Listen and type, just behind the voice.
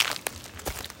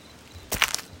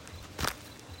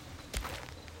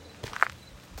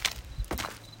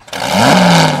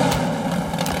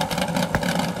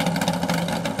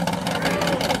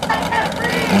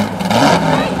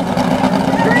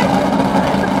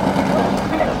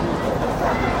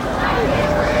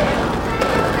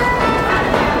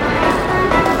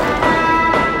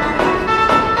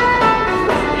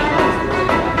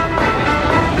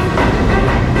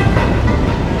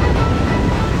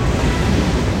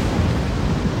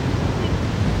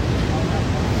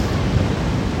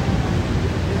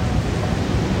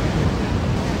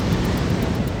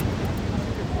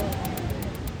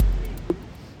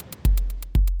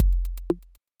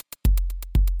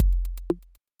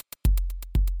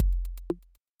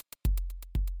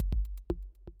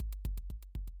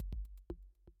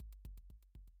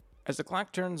As the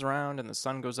clock turns around and the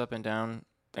sun goes up and down,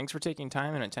 thanks for taking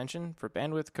time and attention for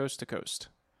Bandwidth Coast to Coast.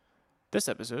 This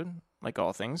episode, like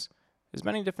all things, is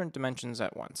many different dimensions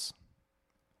at once.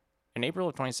 In April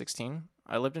of 2016,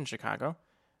 I lived in Chicago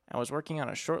and was working on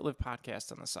a short-lived podcast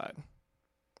on the side.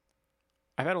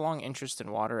 I've had a long interest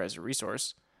in water as a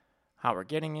resource, how we're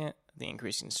getting it, the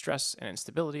increasing stress and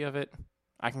instability of it.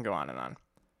 I can go on and on.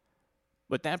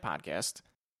 With that podcast,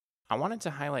 I wanted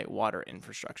to highlight water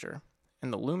infrastructure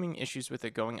and the looming issues with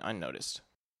it going unnoticed.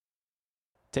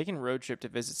 Taking a road trip to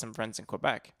visit some friends in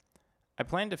Quebec, I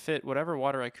planned to fit whatever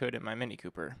water I could in my Mini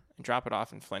Cooper and drop it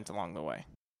off in Flint along the way.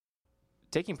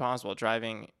 Taking pause while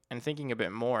driving and thinking a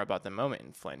bit more about the moment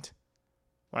in Flint,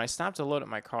 when I stopped to load up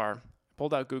my car, I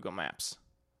pulled out Google Maps.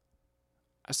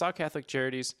 I saw Catholic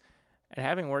Charities, and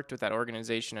having worked with that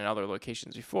organization in other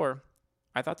locations before,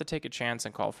 I thought to take a chance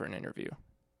and call for an interview.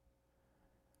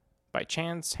 By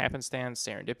chance, happenstance,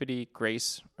 serendipity,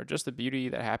 grace, or just the beauty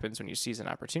that happens when you seize an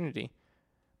opportunity,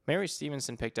 Mary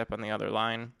Stevenson picked up on the other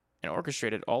line and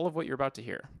orchestrated all of what you're about to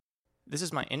hear. This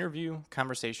is my interview,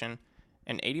 conversation,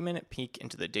 an 80-minute peek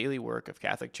into the daily work of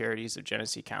Catholic Charities of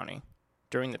Genesee County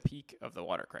during the peak of the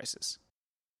water crisis.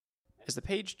 As the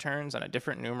page turns on a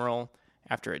different numeral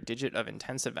after a digit of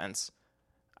intense events,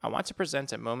 I want to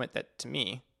present a moment that, to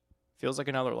me, feels like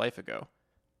another life ago,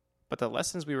 but the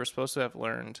lessons we were supposed to have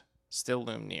learned still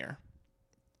loom near.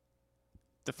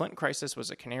 The Flint crisis was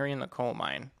a canary in the coal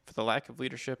mine for the lack of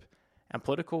leadership and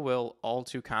political will all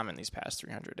too common these past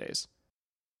 300 days.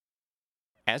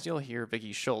 As you'll hear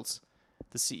Vicki Schultz,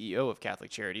 the CEO of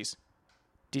Catholic Charities,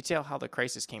 detail how the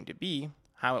crisis came to be,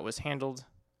 how it was handled,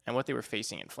 and what they were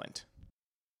facing in Flint.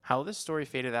 How this story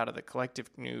faded out of the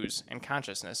collective news and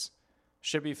consciousness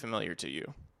should be familiar to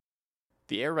you.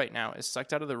 The air right now is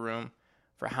sucked out of the room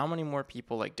for how many more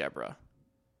people like Deborah,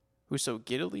 who so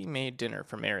giddily made dinner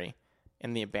for Mary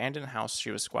in the abandoned house she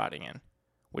was squatting in,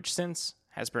 which since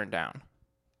has burned down.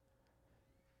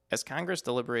 As Congress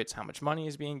deliberates how much money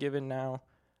is being given now,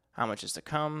 how much is to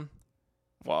come,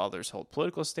 while others hold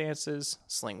political stances,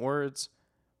 sling words,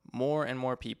 more and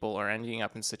more people are ending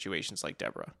up in situations like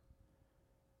Deborah.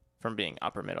 From being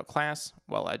upper middle class,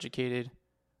 well-educated,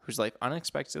 whose life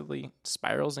unexpectedly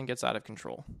spirals and gets out of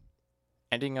control,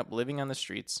 ending up living on the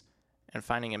streets and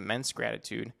finding immense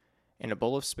gratitude in a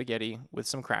bowl of spaghetti with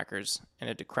some crackers in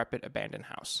a decrepit abandoned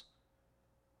house.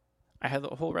 I had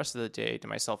the whole rest of the day to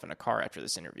myself in a car after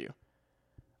this interview.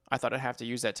 I thought I'd have to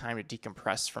use that time to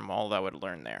decompress from all that I would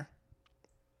learn there.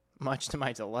 Much to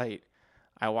my delight,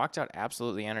 I walked out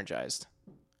absolutely energized.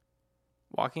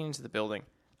 Walking into the building,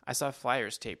 I saw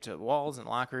flyers taped to walls and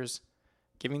lockers,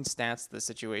 giving stats to the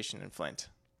situation in Flint,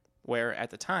 where,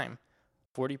 at the time,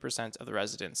 40% of the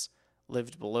residents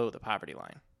lived below the poverty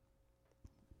line.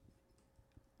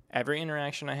 Every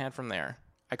interaction I had from there,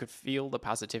 I could feel the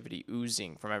positivity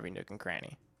oozing from every nook and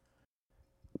cranny.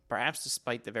 Perhaps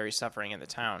despite the very suffering in the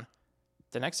town,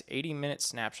 the next 80-minute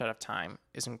snapshot of time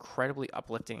is incredibly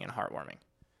uplifting and heartwarming.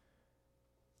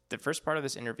 The first part of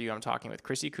this interview, I'm talking with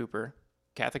Chrissy Cooper,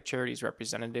 Catholic Charities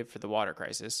representative for the water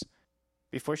crisis,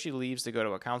 before she leaves to go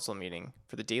to a council meeting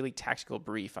for the daily tactical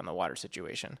brief on the water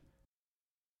situation.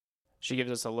 She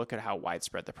gives us a look at how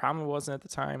widespread the problem was at the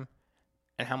time,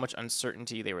 and how much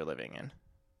uncertainty they were living in.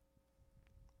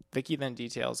 Vicki then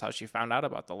details how she found out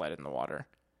about the lead in the water,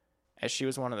 as she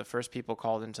was one of the first people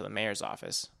called into the mayor's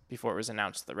office before it was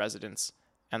announced to the residents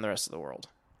and the rest of the world.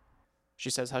 She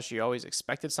says how she always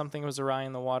expected something was awry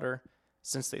in the water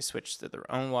since they switched to their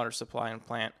own water supply and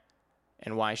plant,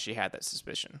 and why she had that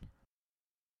suspicion.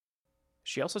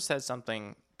 She also said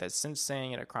something that, since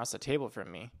saying it across the table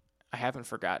from me, I haven't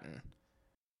forgotten.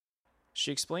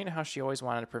 She explained how she always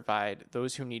wanted to provide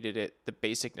those who needed it the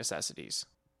basic necessities,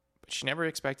 but she never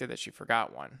expected that she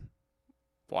forgot one: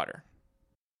 water.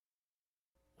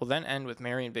 We'll then end with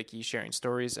Mary and Vicki sharing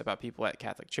stories about people at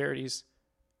Catholic Charities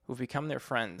who've become their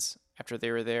friends after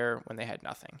they were there when they had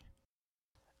nothing.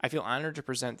 I feel honored to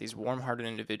present these warm-hearted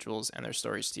individuals and their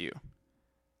stories to you.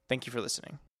 Thank you for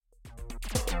listening.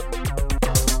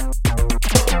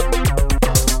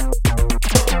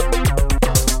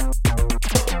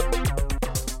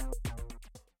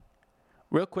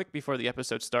 Real quick before the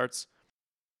episode starts,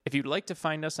 if you'd like to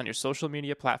find us on your social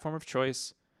media platform of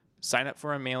choice, sign up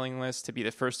for a mailing list to be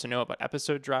the first to know about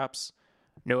episode drops,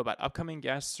 know about upcoming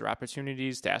guests or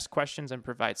opportunities to ask questions and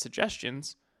provide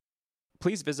suggestions,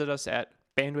 please visit us at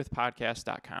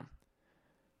bandwidthpodcast.com.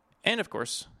 And of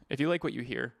course, if you like what you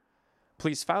hear,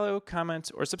 please follow, comment,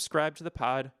 or subscribe to the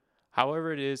pod,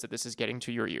 however it is that this is getting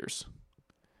to your ears.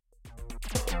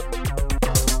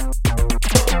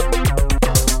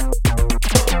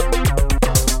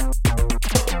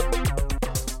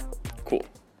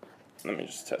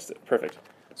 Fantastic. Perfect.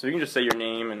 So you can just say your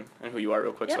name and who you are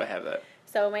real quick so I have that.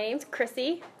 So my name's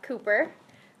Chrissy Cooper,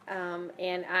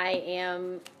 and I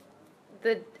am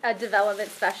a development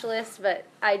specialist, but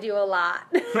I do a lot.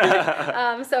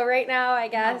 So right now, I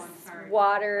guess,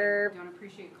 water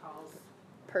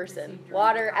person,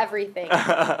 water everything,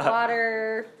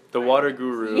 water... The water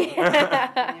guru.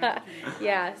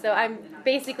 Yeah, so I'm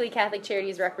basically Catholic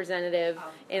Charities representative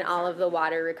in all of the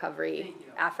water recovery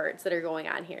efforts that are going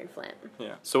on here in Flint.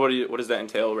 Yeah. So what does that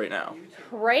entail right now?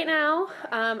 Right now,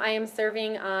 I am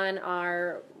serving on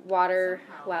our water,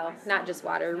 well, not just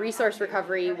water, resource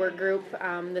recovery work group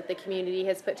that the community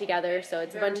has put together. So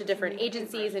it's a bunch of different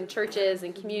agencies and churches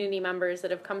and community members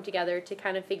that have come together to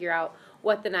kind of figure out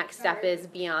what the next step is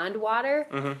beyond water.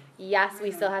 Mm-hmm. Yes,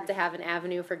 we still have to have an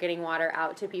avenue for getting water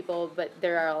out to people, but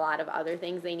there are a lot of other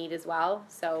things they need as well.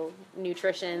 So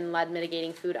nutrition, lead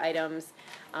mitigating food items,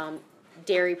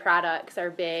 dairy products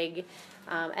are big,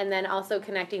 and then also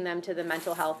connecting them to the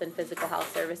mental health and physical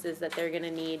health services that they're going to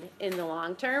need in the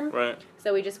long term. Right.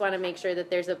 So we just want to make sure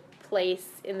that there's a place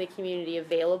in the community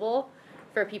available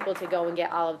for people to go and get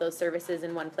all of those services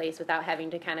in one place without having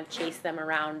to kind of chase them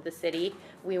around the city.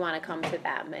 We want to come to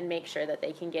them and make sure that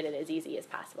they can get it as easy as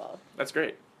possible. That's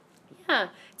great. Yeah,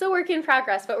 it's a work in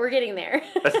progress, but we're getting there.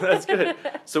 That's good.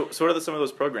 So what are some of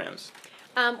those programs?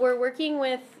 We're working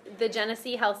with the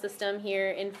Genesee Health System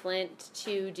here in Flint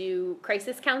to do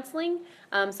crisis counseling.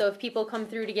 So if people come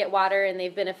through to get water and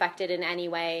they've been affected in any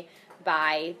way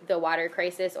by the water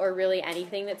crisis or really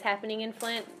anything that's happening in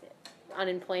Flint,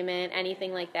 unemployment,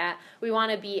 anything like that, we want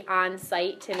to be on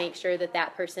site to make sure that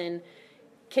that person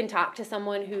can talk to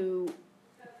someone who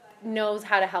knows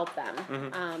how to help them,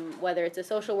 whether it's a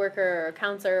social worker or a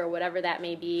counselor or whatever that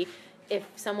may be. If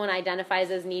someone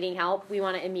identifies as needing help, we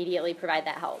want to immediately provide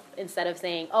that help instead of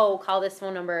saying, oh, call this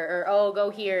phone number or, oh, go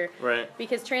here. Right.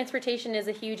 Because transportation is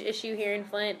a huge issue here in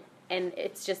Flint, and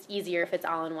it's just easier if it's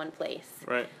all in one place.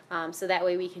 Right. So that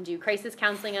way we can do crisis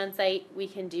counseling on site, we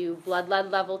can do blood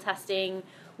lead level testing,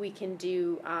 we can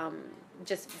do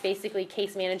just basically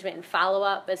case management and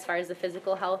follow-up as far as the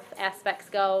physical health aspects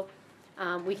go.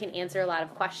 We can answer a lot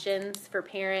of questions for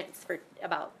parents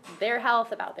about their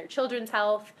health, about their children's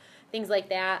health, things like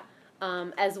that,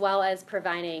 as well as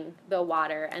providing the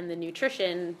water and the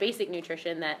nutrition, basic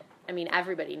nutrition that, I mean,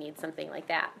 everybody needs something like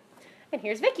that. And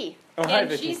here's Vicki. Oh, hi, And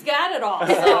Vicki. she's got it all.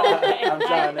 So. I'm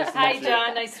John. Nice to Hi, meet you.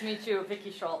 John. Nice to meet you.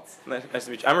 Vicki Schultz. Nice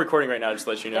to meet you. I'm recording right now, just to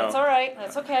let you know. That's all right.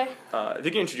 That's okay. If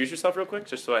you can introduce yourself real quick,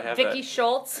 just so I have Vicki that.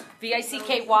 Schultz,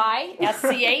 VICKY,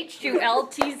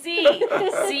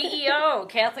 CEO,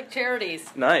 Catholic Charities.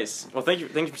 Nice. Well, thank you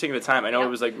for taking the time. I know it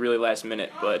was like really last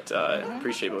minute, but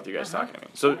appreciate both of you guys talking to me.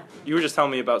 So you were just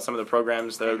telling me about some of the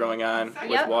programs that are going on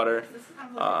with water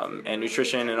and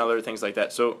nutrition and other things like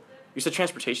that. So you said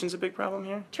transportation's a big problem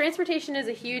here? Transportation is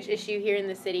a huge issue here in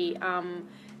the city.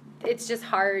 It's just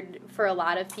hard for a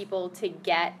lot of people to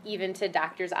get even to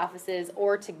doctors' offices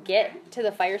or to get to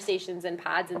the fire stations and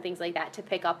pods and things like that to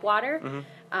pick up water.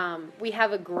 Mm-hmm. We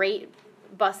have a great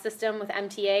bus system with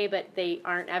MTA, but they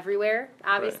aren't everywhere,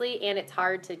 obviously, and it's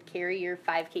hard to carry your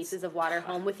 5 cases of water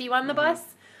home with you on the bus.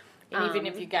 And even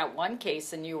if you got 1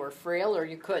 case and you were frail or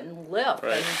you couldn't lift,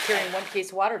 Right. I mean, carrying 1 case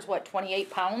of water is, 28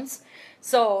 pounds?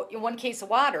 So, in 1 case of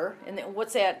water, and then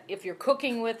what's that? If you're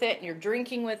cooking with it, and you're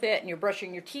drinking with it, and you're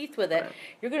brushing your teeth with it,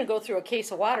 you're going to go through a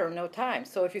case of water in no time.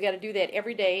 So, if you got to do that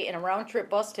every day, and a round-trip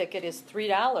bus ticket is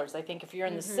 $3, I think, if you're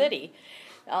in the city.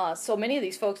 So many of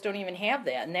these folks don't even have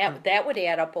that, and that would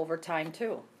add up over time,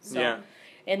 too. So. Yeah.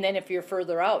 And then if you're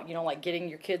further out, like getting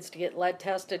your kids to get lead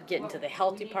tested, getting to the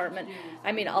health department.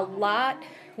 I mean,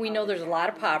 we know there's a lot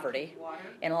of poverty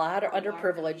and a lot of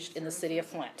underprivileged in the city of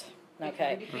Flint.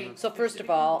 Okay, so first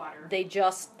of all,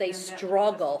 they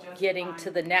struggle getting to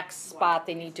the next spot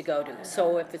they need to go to.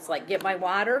 So if it's like get my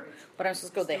water, but I'm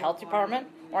supposed to go to the health department,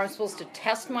 or I'm supposed to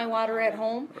test my water at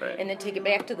home and then take it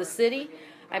back to the city,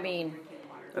 I mean,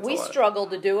 we struggle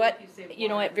to do it,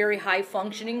 at very high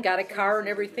functioning, got a car and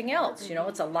everything else.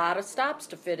 It's a lot of stops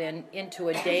to fit into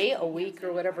a day, a week,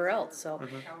 or whatever else. So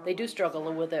they do struggle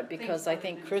with it because I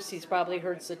think Chrissy's probably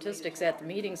heard statistics at the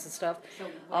meetings and stuff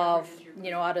of,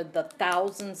 out of the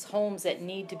thousands homes that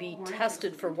need to be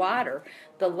tested for water,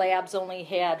 the labs only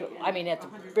had, at the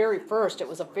very first it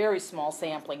was a very small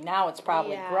sampling. Now it's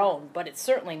probably grown, but it's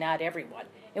certainly not everyone.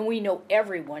 And we know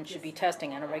everyone should be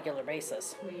testing on a regular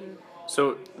basis.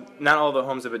 So not all the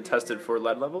homes have been tested for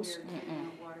lead levels?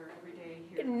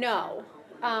 No.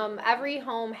 Every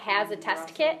home has a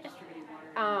test kit,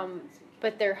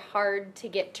 but they're hard to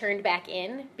get turned back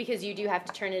in because you do have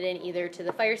to turn it in either to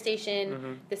the fire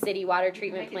station, the city water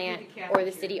treatment plant, or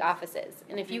the city offices.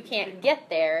 And if you can't get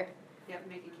there,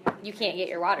 you can't get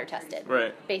your water tested.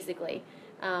 Right. Basically.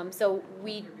 So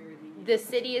the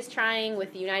city is trying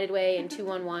with United Way and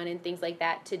 211 and things like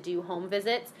that to do home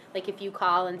visits. Like if you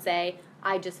call and say,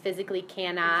 I just physically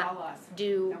cannot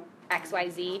do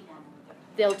XYZ,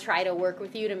 they'll try to work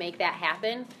with you to make that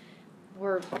happen.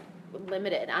 We're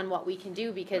limited on what we can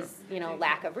do because,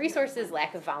 lack of resources,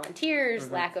 lack of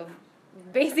volunteers, lack of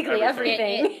basically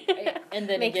everything. And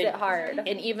then makes again, it hard.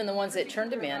 And even the ones that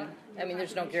turned them in, I mean,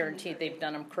 there's no guarantee they've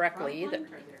done them correctly either.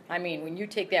 I mean, when you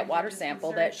take that water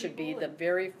sample, that should be the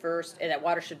very first, and that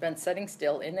water should have been sitting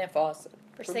still in that faucet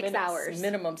For 6 hours.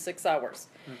 Minimum 6 hours.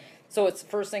 So it's the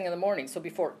first thing in the morning. So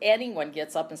before anyone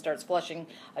gets up and starts flushing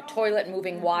a toilet and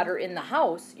moving water in the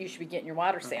house, you should be getting your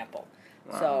water sample.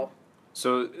 Wow.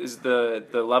 So is the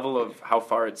level of how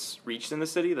far it's reached in the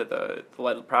city that the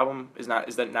lead problem is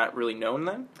that not really known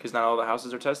then? Because not all the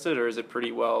houses are tested, or is it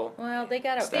pretty well? Well, they've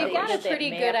got a pretty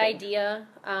good idea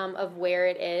of where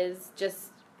it is.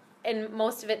 And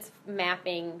most of it's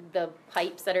mapping the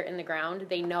pipes that are in the ground.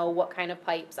 They know what kind of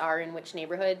pipes are in which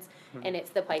neighborhoods, and it's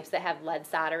the pipes that have lead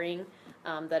soldering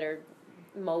that are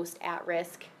most at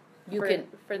risk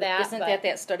for that. Isn't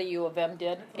that study U of M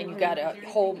did? And you got a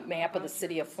whole map of the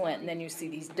city of Flint, and then you see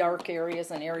these dark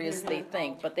areas and areas they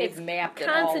think, but they've mapped it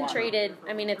all. Concentrated.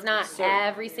 I mean, it's not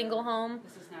every single home,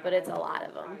 but it's a lot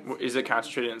of them. Is it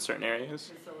concentrated in certain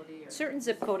areas? Certain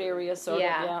zip code areas, sort of,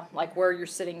 yeah. Like where you're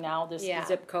sitting now, this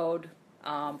zip code,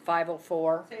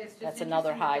 504, that's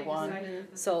another high one.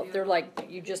 So they're like,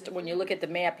 when you look at the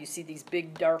map, you see these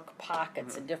big dark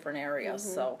pockets in different areas.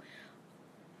 So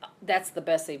that's the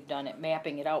best they've done at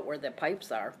mapping it out where the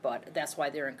pipes are, but that's why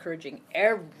they're encouraging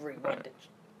everyone to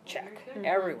check,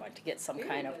 everyone to get some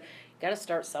kind of, got to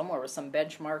start somewhere with some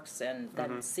benchmarks and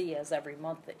then see as every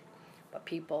month. But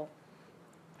people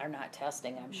are not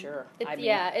testing, I'm sure.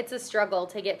 It's a struggle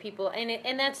to get people,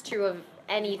 and that's true of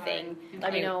anything.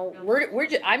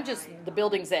 I'm just the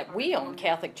buildings that we own,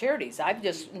 Catholic Charities. I'm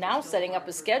just now setting up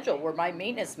a schedule where my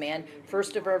maintenance man,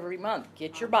 first of every month,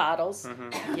 get your bottles,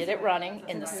 get it running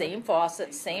in the same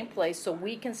faucet, same place, so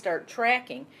we can start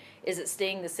tracking. Is it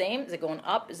staying the same? Is it going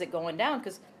up? Is it going down?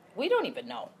 Because we don't even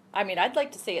know. I mean, I'd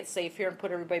like to say it's safe here and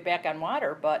put everybody back on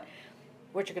water, but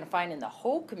what you're going to find in the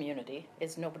whole community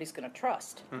is nobody's going to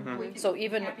trust. So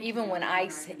even when I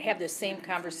have this same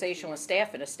conversation with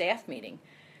staff in a staff meeting,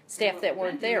 staff that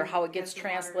weren't there, how it gets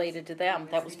translated to them,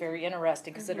 that was very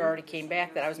interesting because it already came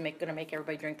back that I was going to make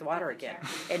everybody drink the water again.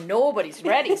 And nobody's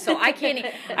ready. So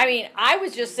I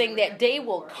was just saying that day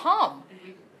will come.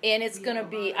 And it's going to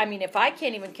be, if I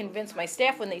can't even convince my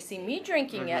staff when they see me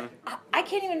drinking it, I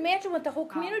can't even imagine what the whole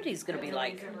community is going to be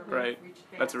like. Right.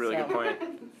 That's a really good point.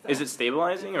 Is it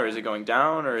stabilizing, or is it going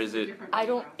down, or is it?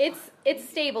 It's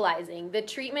stabilizing. The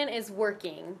treatment is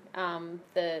working.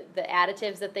 The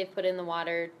additives that they put in the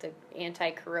water, the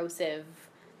anti-corrosive,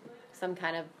 some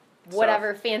kind of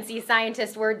whatever fancy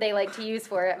scientist word they like to use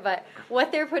for it, but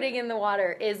what they're putting in the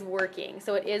water is working.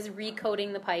 So it is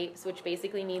recoating the pipes, which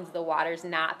basically means the water's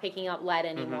not picking up lead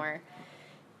anymore.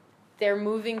 They're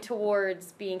moving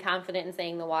towards being confident in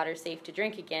saying the water's safe to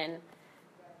drink again.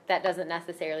 That doesn't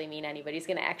necessarily mean anybody's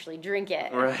going to actually drink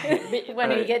it when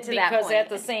we get to that point. Because at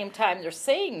the same time they're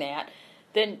saying that,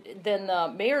 then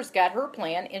the mayor's got her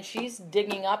plan, and she's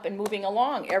digging up and moving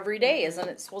along every day. Isn't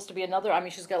it supposed to be another?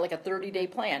 She's got like a 30-day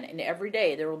plan, and every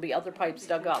day there will be other pipes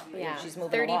dug up. Yeah, and she's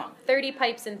moving along. 30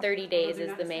 pipes in 30 days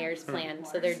is the mayor's plan.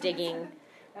 So they're digging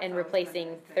and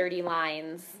replacing 30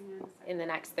 lines in the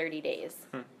next 30 days.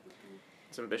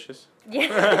 It's ambitious.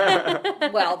 Yeah.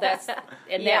 Well,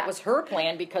 that was her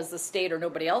plan because the state or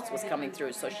nobody else was coming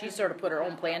through. So she sort of put her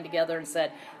own plan together and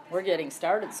said, we're getting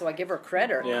started. So I give her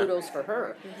credit, kudos for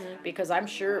her. Because I'm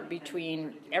sure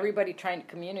between everybody trying to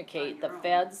communicate, the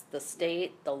feds, the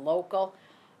state, the local,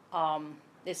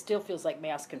 it still feels like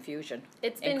mass confusion.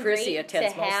 It's been great to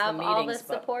have all the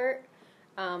support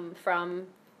from,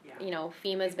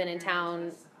 FEMA's been in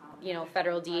town,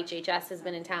 federal DHHS has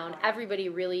been in town. Everybody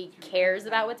really cares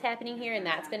about what's happening here, and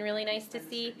that's been really nice to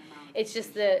see. It's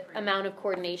just the amount of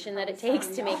coordination that it takes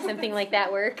to make something like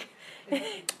that work.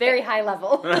 Very high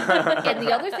level. And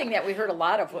the other thing that we heard a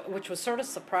lot of, which was sort of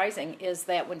surprising, is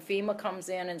that when FEMA comes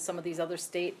in and some of these other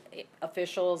state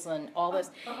officials and all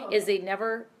this, is they've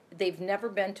never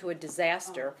been to a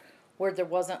disaster where there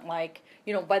wasn't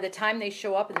by the time they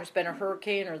show up and there's been a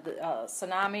hurricane or the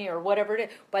tsunami or whatever it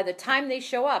is, by the time they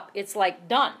show up, it's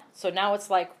done. So now it's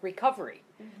recovery.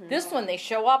 This one, they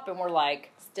show up and we're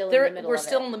we're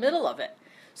still in the middle of it.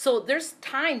 So there's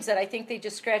times that I think they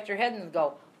just scratch their head and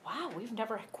go, wow, we've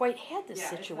never quite had this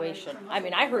situation.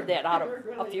 I heard that out of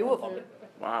a few of them.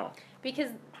 Wow.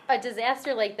 Because a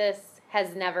disaster like this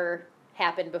has never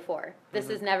happened before. This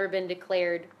has never been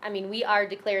declared. I mean, we are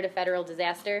declared a federal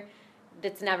disaster.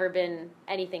 It's never been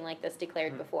anything like this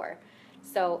declared before.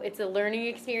 So it's a learning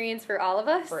experience for all of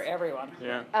us. For everyone.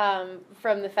 Yeah.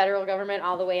 From the federal government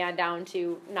all the way on down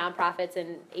to nonprofits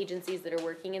and agencies that are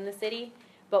working in the city.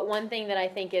 But one thing that I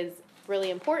think is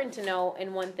really important to know,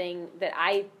 and one thing that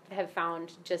I have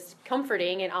found just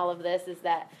comforting in all of this, is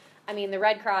that, I mean, the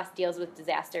Red Cross deals with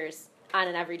disasters on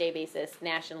an everyday basis,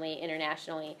 nationally,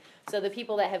 internationally. So the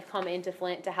people that have come into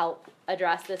Flint to help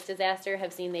address this disaster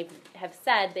have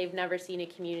said they've never seen a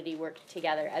community work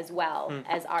together as well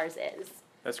as ours is.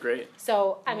 That's great.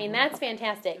 So, I mean, that's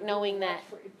fantastic, knowing that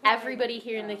everybody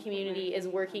here in the community is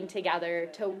working together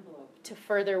to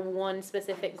further one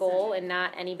specific goal and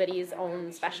not anybody's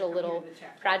own special little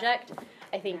project,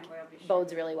 I think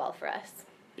bodes really well for us.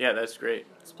 Yeah, that's great.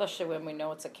 Especially when we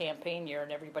know it's a campaign year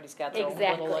and everybody's got their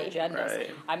Exactly. own little agendas.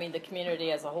 Right. I mean, the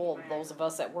community as a whole, those of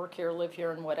us that work here, live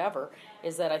here, and whatever,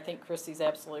 is that I think Christy's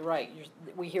absolutely right.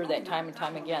 We hear that time and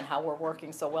time again, how we're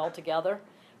working so well together,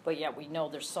 but yet we know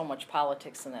there's so much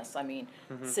politics in this. I mean,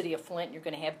 City of Flint, you're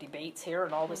going to have debates here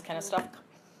and all this kind of stuff.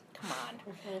 Come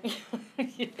on.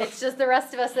 It's just the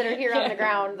rest of us that are here on the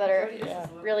ground that are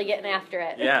really getting after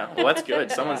it. Yeah, well, that's good.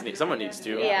 Someone needs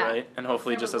to, Yeah. right? And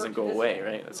hopefully it just doesn't go away,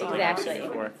 right? That's something I've Exactly. seen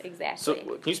before. Exactly. So,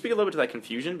 can you speak a little bit to that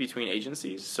confusion between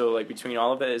agencies? So, like, between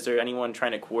all of that, is there anyone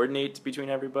trying to coordinate between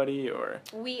everybody, or?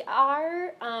 We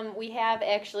are, we have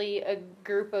actually a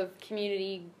group of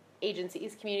community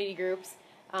agencies, community groups,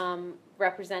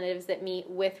 representatives that meet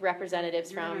with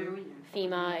representatives from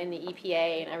FEMA and the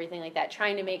EPA and everything like that,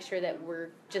 trying to make sure that we're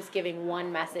just giving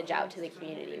one message out to the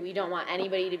community. We don't want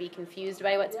anybody to be confused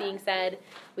by what's being said.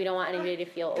 We don't want anybody to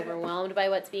feel overwhelmed by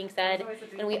what's being said.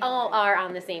 And we all are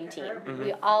on the same team.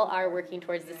 We all are working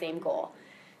towards the same goal.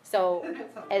 So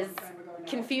as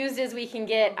confused as we can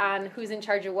get on who's in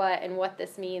charge of what and what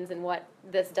this means and what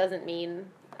this doesn't mean,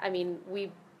 I mean,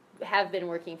 we have been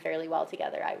working fairly well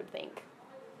together, I would think.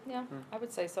 Yeah, I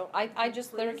would say so. I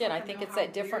just, there again, I think it's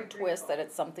that different twist, that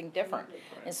it's something different.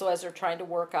 And so as they're trying to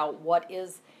work out what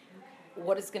is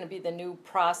going to be the new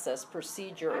process,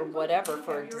 procedure, or whatever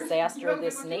for a disaster of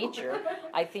this nature,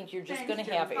 I think you're just going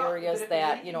to have areas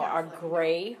that, are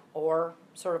gray or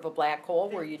sort of a black hole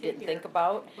where you didn't think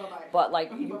about. But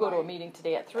like, you go to a meeting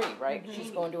today at 3, right? She's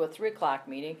going to a 3 o'clock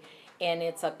meeting. And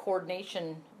it's a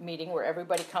coordination meeting where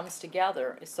everybody comes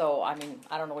together. So, I mean,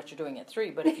 I don't know what you're doing at 3,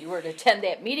 but if you were to attend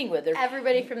that meeting with her,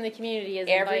 Everybody from the community is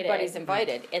invited. everybody's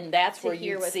invited. And that's To where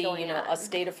hear you what's see, going on. a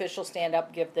state official stand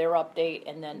up, give their update,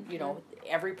 and then,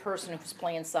 every person who's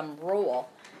playing some role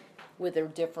with their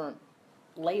different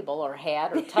label or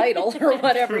hat or title or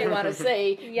whatever you want to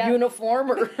say, Yep.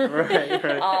 uniform or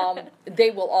Right.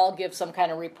 they will all give some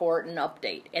kind of report and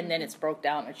update, and then it's broke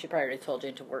down, and she probably already told you,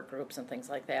 into work groups and things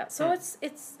like that. So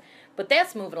it's but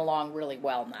that's moving along really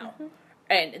well now.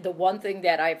 And the one thing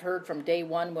that I've heard from day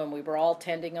one when we were all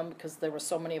attending them, because there were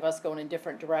so many of us going in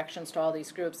different directions to all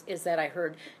these groups, is that I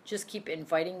heard just keep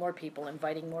inviting more people. I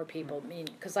mean,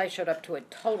 because I showed up to a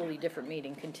totally different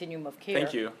meeting, Continuum of Care.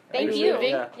 Thank you. Thank Are you.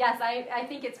 Yeah, Yes, I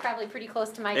think it's probably pretty close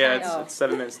to my yeah, time. it's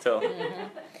 7 minutes till.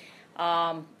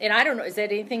 And I don't know, is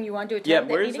that anything you want to attend? Yeah, that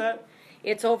where is meeting? that?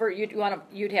 It's over.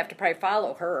 You'd have to probably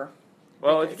follow her.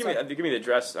 Well, if you Okay, give me the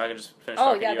address, I can just finish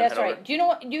Oh talking yeah, to you that's and head right. over. Do you know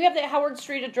what? Do you have that Howard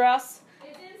Street address?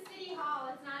 It's in City Hall.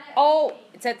 It's not at Oh,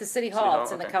 it's at the City Hall. Hall,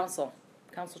 It's in the okay.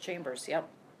 council chambers. Yep,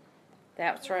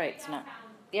 that's right. It's not.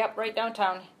 Yep, right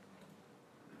downtown.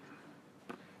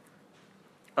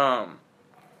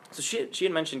 So she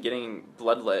had mentioned getting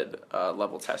blood lead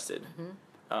level tested.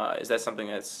 Is that something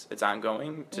it's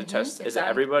ongoing to test? It's Is it on-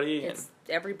 everybody? It's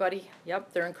everybody.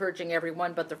 Yep, they're encouraging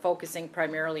everyone, but they're focusing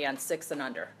primarily on 6 and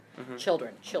under.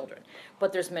 Children.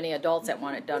 But there's many adults that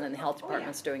want it done, and the health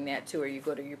department's doing that too, or you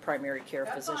go to your primary care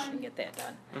physician and get that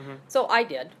done. So I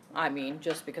did. I mean,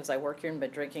 just because I work here and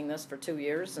been drinking this for 2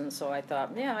 years, and so I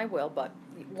thought, yeah, I will. But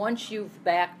once you've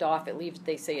backed off,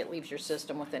 they say it leaves your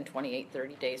system within 28,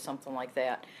 30 days, something like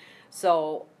that.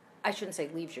 So I shouldn't say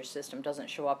leaves your system, doesn't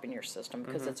show up in your system,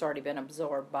 because it's already been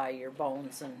absorbed by your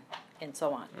bones and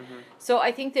so on. So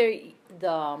I think the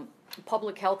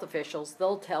public health officials,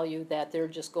 they'll tell you that they're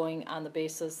just going on the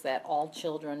basis that all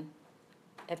children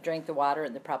have drank the water,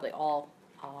 and they're probably all,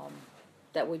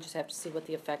 that we just have to see what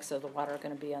the effects of the water are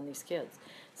going to be on these kids.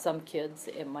 Some kids,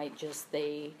 it might just,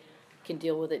 they can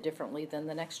deal with it differently than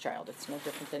the next child. It's no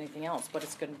different than anything else, but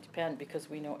it's going to depend, because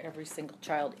we know every single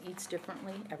child eats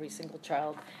differently. Every single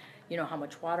child, how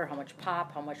much water, how much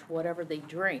pop, how much whatever they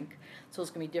drink. So it's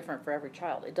going to be different for every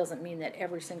child. It doesn't mean that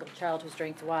every single child who's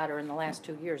drank the water in the last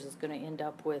 2 years is going to end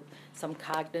up with some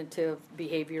cognitive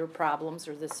behavior problems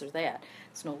or this or that.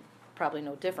 It's no probably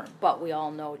no different. But we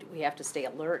all know we have to stay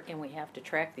alert and we have to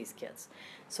track these kids.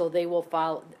 So they will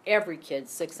follow, every kid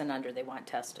 6 and under, they want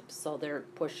tested. So they're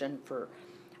pushing for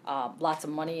lots of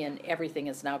money, and everything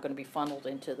is now going to be funneled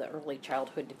into the early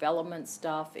childhood development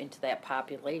stuff, into that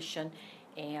population.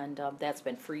 And that's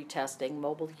been free testing,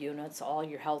 mobile units, all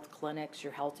your health clinics,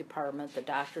 your health department, the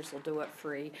doctors will do it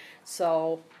free.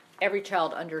 So every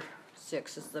child under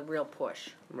 6 is the real push.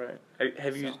 Right.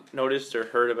 Have you noticed or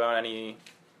heard about any,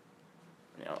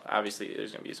 obviously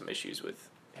there's going to be some issues with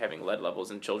having lead levels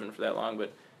in children for that long,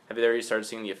 but have you already started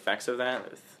seeing the effects of that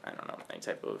with, I don't know, any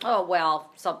type of... Oh,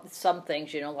 well, some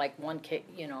things, like one case,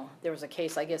 there was a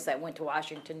case, I guess, that went to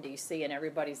Washington, D.C., and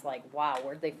everybody's like, wow,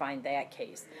 where'd they find that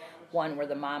case? One where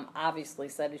the mom obviously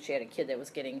said that she had a kid that was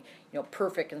getting,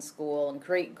 perfect in school and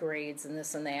great grades and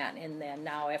this and that, and then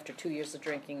now after 2 years of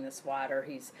drinking this water,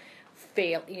 he's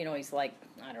failed, he's like,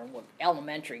 I don't know, what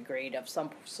elementary grade of some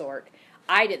sort.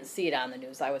 I didn't see it on the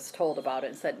news. I was told about it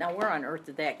and said, now where on earth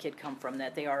did that kid come from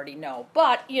that they already know?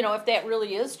 But, if that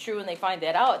really is true and they find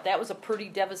that out, that was a pretty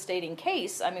devastating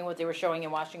case. I mean, what they were showing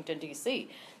in Washington, D.C.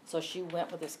 So she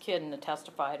went with this kid and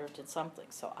testified or did something.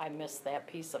 So I missed that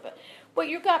piece of it. But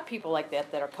you've got people like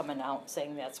that are coming out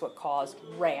saying that's what caused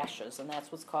rashes and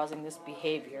that's what's causing this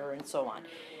behavior and so on.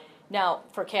 Now,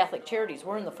 for Catholic Charities,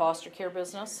 we're in the foster care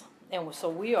business. And so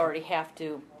we already have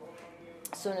to...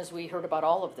 As soon as we heard about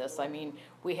all of this,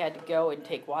 we had to go and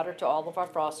take water to all of our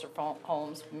foster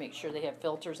homes, make sure they have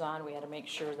filters on. We had to make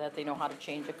sure that they know how to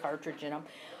change a cartridge in them.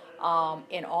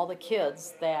 And all the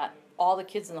kids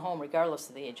in the home, regardless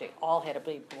of the age, they all had to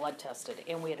be blood tested.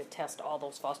 And we had to test all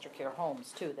those foster care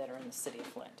homes, too, that are in the city of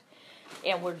Flint.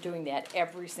 And we're doing that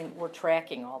we're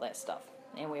tracking all that stuff.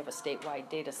 And we have a statewide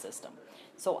data system.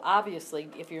 So obviously,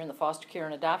 if you're in the foster care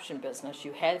and adoption business,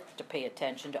 you have to pay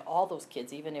attention to all those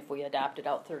kids. Even if we adopted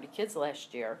out 30 kids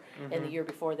last year, and the year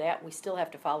before that, we still have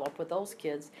to follow up with those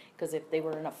kids, because if they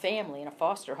were in a family, in a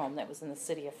foster home that was in the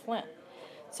city of Flint.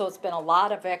 So it's been a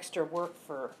lot of extra work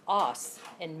for us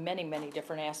in many, many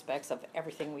different aspects of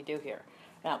everything we do here.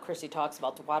 Now, Chrissy talks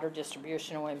about the water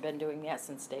distribution, and we've been doing that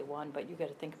since day one, but you got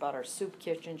to think about our soup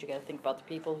kitchens, you got to think about the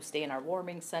people who stay in our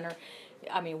warming center.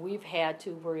 We've had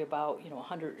to worry about,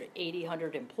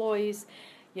 100 employees,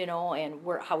 and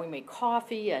how we make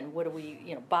coffee, and what do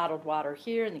we, bottled water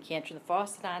here, and they can't turn the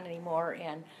faucet on anymore.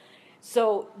 And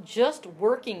so just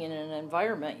working in an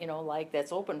environment, like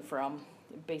that's open from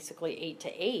basically 8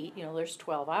 to 8, there's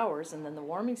 12 hours, and then the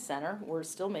warming center, we're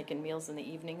still making meals in the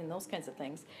evening and those kinds of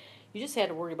things. You just had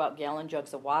to worry about gallon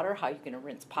jugs of water, how you're going to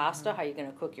rinse pasta, how you're going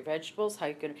to cook your vegetables,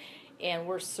 and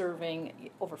we're serving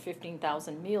over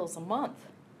 15,000 meals a month.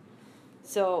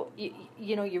 So,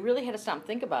 you really had to stop and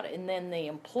think about it. And then the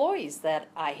employees that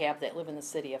I have that live in the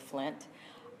city of Flint,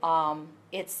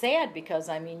 it's sad because,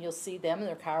 you'll see them in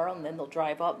their car, and then they'll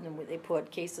drive up, and then they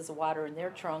put cases of water in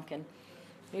their trunk, and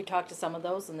you talk to some of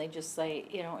those, and they just say,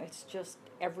 it's just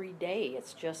every day.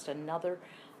 It's just another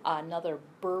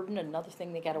burden, another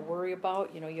thing they got to worry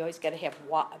about. You always got to have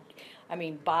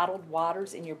bottled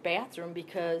waters in your bathroom,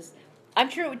 because I'm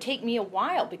sure it would take me a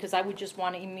while, because I would just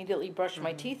want to immediately brush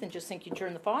my teeth and just think you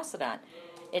turn the faucet on,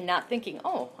 and not thinking,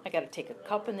 oh, I got to take a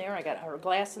cup in there, or a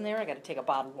glass in there, I got to take a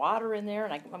bottled water in there,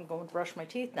 and I'm going to brush my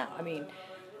teeth now.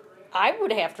 I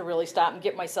would have to really stop and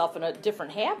get myself in a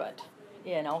different habit.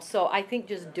 So I think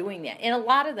just doing that. And a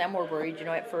lot of them were worried,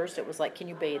 at first it was like, can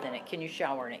you bathe in it? Can you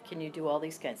shower in it? Can you do all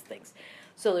these kinds of things?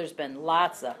 So there's been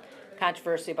lots of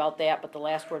controversy about that, but the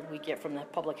last word we get from the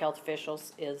public health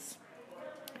officials is,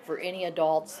 for any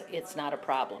adults, it's not a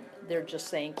problem. They're just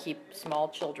saying keep small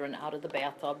children out of the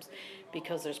bathtubs,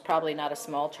 because there's probably not a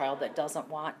small child that doesn't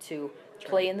want to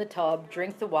play in the tub,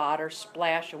 drink the water,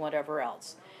 splash, and whatever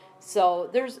else. So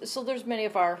there's many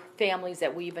of our families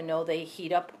that we even know they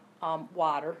heat up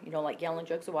water, like gallon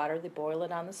jugs of water. They boil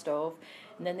it on the stove,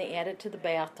 and then they add it to the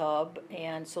bathtub,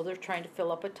 and so they're trying to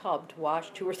fill up a tub to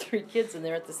wash 2 or 3 kids in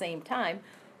there at the same time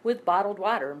with bottled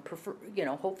water, and prefer,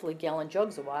 hopefully gallon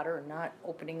jugs of water, and not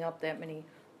opening up that many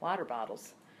water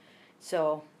bottles.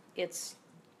 So it's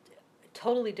a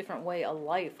totally different way of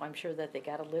life. I'm sure that they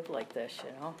got to live like this,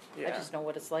 Yeah. I just know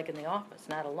what it's like in the office,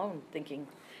 not alone thinking,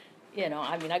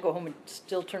 I go home and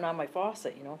still turn on my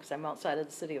faucet, because I'm outside of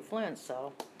the city of Flint,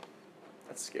 so...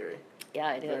 That's scary.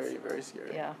 Yeah, it is. Very, very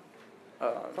scary. Yeah.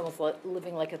 It's almost like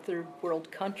living like a third world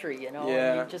country,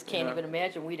 Yeah. You just can't even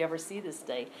imagine we'd ever see this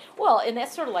day. Well, and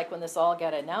that's sort of like when this all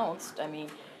got announced.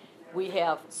 We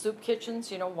have soup kitchens,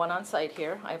 one on site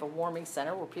here. I have a warming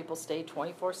center where people stay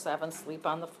 24/7, sleep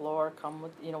on the floor, come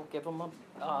with, give them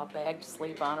a bag to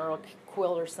sleep on, or a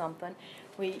quilt or something.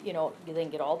 We, you then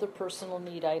get all their personal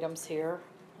need items here.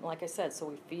 Like I said, so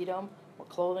we feed them, we're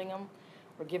clothing them,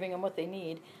 we're giving them what they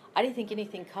need. I didn't think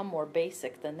anything come more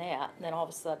basic than that. And then all of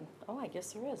a sudden, oh, I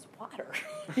guess there is water,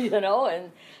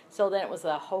 And so then it was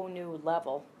a whole new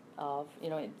level of,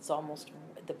 it's almost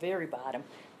at the very bottom.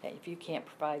 If you can't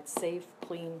provide safe,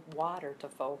 clean water to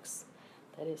folks,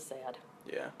 that is sad.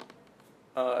 Yeah.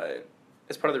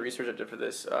 As part of the research I did for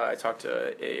this, I talked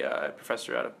to a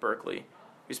professor out of Berkeley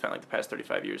who spent the past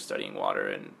 35 years studying water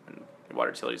and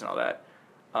water utilities and all that.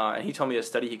 And he told me a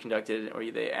study he conducted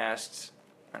where they asked,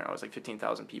 I don't know, it was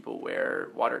 15,000 people where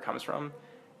water comes from,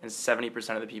 and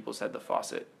 70% of the people said the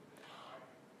faucet.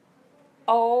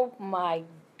 Oh my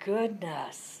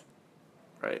goodness.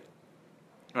 Right.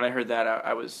 When I heard that,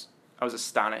 I was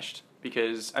astonished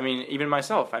because, even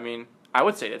myself, I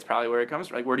would say that's probably where it comes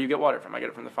from. Where do you get water from? I get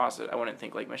it from the faucet. I wouldn't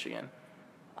think Lake Michigan.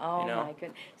 Oh, my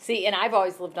goodness. See, and I've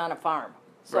always lived on a farm,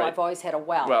 so right. I've always had a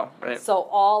well. Well, right. So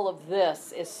all of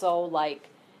this is so,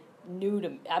 new to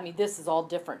me. This is all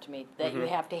different to me, that you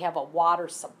have to have a water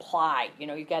supply.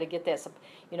 You got to get that,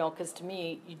 because to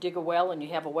me, you dig a well and you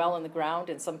have a well in the ground,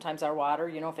 and sometimes our water,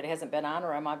 if it hasn't been on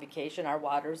or I'm on vacation, our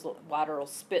water will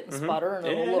spit and sputter, and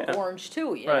it'll look orange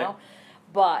too, you know.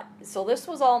 But, so this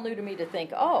was all new to me to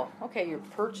think, oh, okay, you're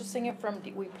purchasing it from,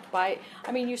 we buy,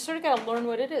 you sort of got to learn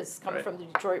what it is. Coming from the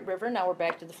Detroit River, now we're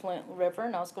back to the Flint River,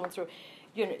 now it's going through,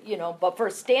 but for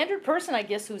a standard person, I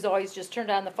guess, who's always just turned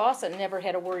on the faucet and never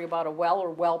had to worry about a well or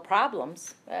well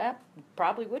problems, that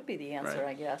probably would be the answer,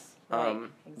 I guess. Right, exactly.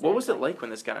 What was it like when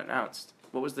this got announced?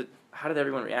 How did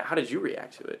everyone react? How did you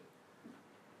react to it?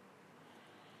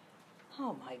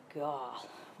 Oh, my God.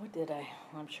 What did I?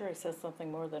 I'm sure I said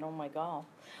something more than, oh, my God.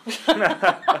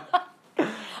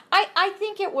 I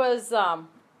think it was...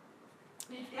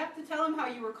 You have to tell them how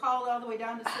you were called all the way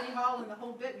down to City Hall and the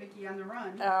whole bit, Vicki, on the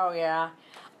run. Oh, yeah.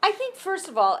 I think, first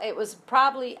of all, it was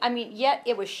probably... yet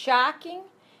it was shocking.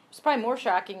 It was probably more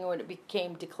shocking when it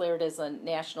became declared as a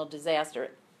national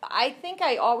disaster. I think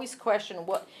I always questioned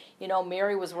what,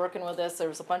 Mary was working with us, there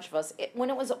was a bunch of us. When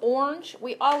it was orange,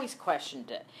 we always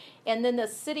questioned it. And then the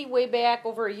city way back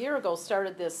over a year ago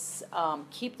started this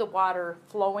Keep the Water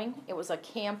Flowing. It was a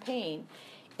campaign,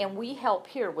 and we help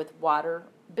here with water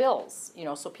bills,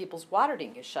 so people's water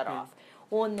didn't get shut off.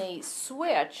 When they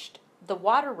switched, the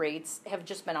water rates have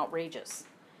just been outrageous.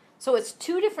 So it's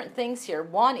two different things here.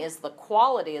 One is the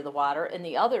quality of the water, and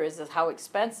the other is how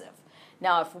expensive.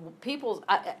 Now, if people,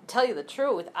 I tell you the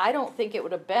truth, I don't think it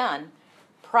would have been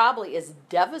probably as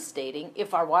devastating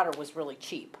if our water was really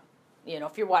cheap.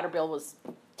 If your water bill was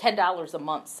 $10 a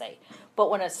month, say.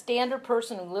 But when a standard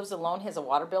person who lives alone has a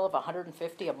water bill of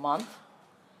 $150 a month,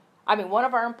 one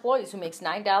of our employees who makes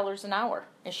 $9 an hour,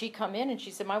 and she come in and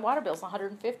she said, my water bill's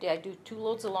 $150. I do 2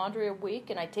 loads of laundry a week,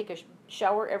 and I take a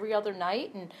shower every other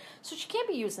night, and so she can't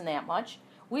be using that much.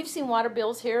 We've seen water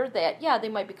bills here that, they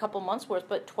might be a couple months worth,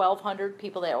 but $1,200,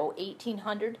 people that owe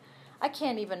 $1,800. I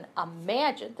can't even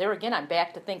imagine. There again, I'm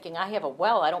back to thinking I have a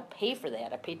well. I don't pay for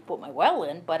that. I pay to put my well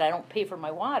in, but I don't pay for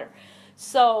my water.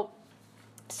 So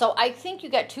I think you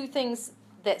got two things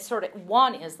that sort of,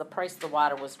 one is the price of the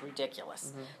water was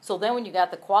ridiculous. So then when you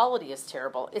got the quality is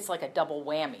terrible, it's like a double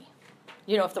whammy.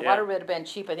 If the water would have been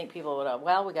cheap, I think people would have,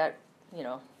 we got,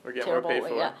 we're getting terrible. what we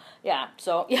pay for.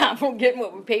 So we're getting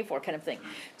what we pay for, kind of thing.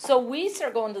 So we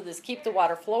started going to this Keep the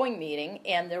Water Flowing meeting,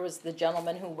 and there was the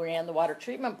gentleman who ran the water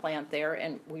treatment plant there,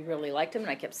 and we really liked him.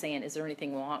 And I kept saying, "Is there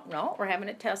anything wrong?" No, we're having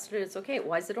it tested. It's okay.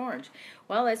 Why is it orange?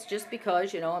 Well, that's just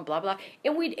because and blah blah.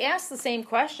 And we'd ask the same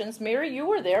questions. Mary, you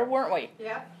were there, weren't we?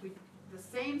 Yeah, the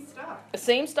same stuff. The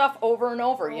same stuff over and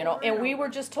over, and we were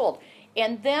just told.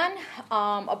 And then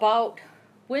about.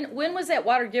 When was that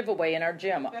water giveaway in our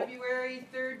gym? February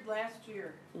 3rd last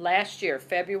year. Last year,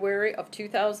 February of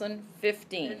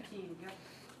 2015. Yep.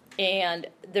 And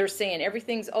they're saying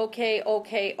everything's okay.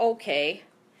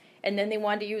 And then they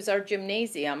wanted to use our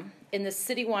gymnasium, and the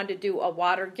city wanted to do a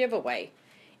water giveaway.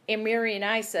 And Mary and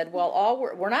I said, well,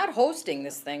 we're not hosting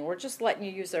this thing. We're just letting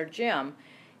you use our gym.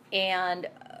 And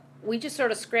we just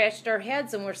sort of scratched our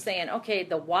heads, and we're saying, okay,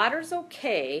 the water's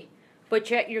okay, but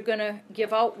yet you're going to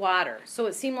give out water. So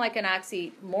it seemed like an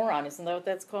oxymoron, isn't that what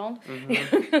that's called?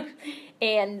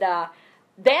 And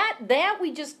that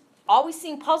we just always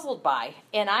seemed puzzled by.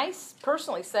 And I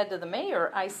personally said to the mayor,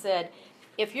 I said,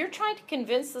 if you're trying to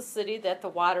convince the city that the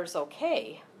water's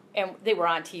okay, and they were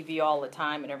on TV all the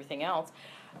time and everything else,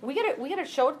 we gotta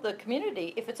show the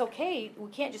community if it's okay. We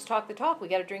can't just talk the talk. We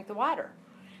got to drink the water.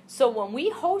 So when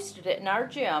we hosted it in our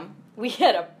gym, we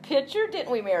had a pitcher, didn't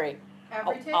we, Mary?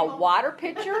 A water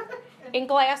pitcher and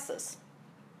glasses.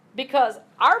 Because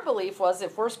our belief was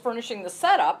if we're furnishing the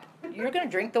setup, you're going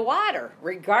to drink the water,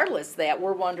 regardless that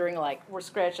we're wondering, like, we're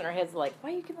scratching our heads like,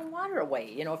 why are you giving water away,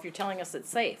 if you're telling us it's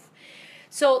safe.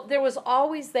 So there was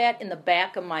always that in the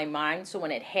back of my mind. So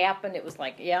when it happened, it was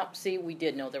like, yep, see, we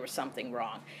did know there was something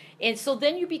wrong. And so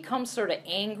then you become sort of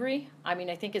angry. I mean,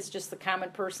 I think it's just the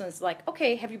common person is like,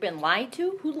 okay, have you been lied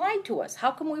to? Who lied to us?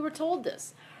 How come we were told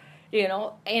this?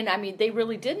 And I mean, they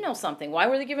really did know something. Why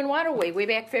were they giving water away way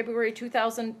back February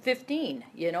 2015?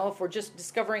 If we're just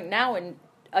discovering now and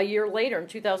a year later in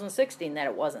 2016 that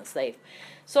it wasn't safe.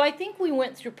 So I think we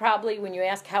went through probably, when you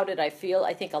ask how did I feel,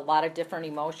 I think a lot of different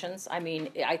emotions. I mean,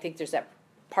 I think there's that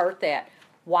part that,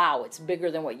 wow, it's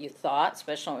bigger than what you thought,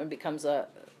 especially when it becomes a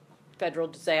federal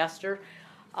disaster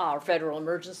or federal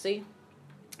emergency.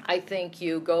 I think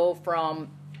you go from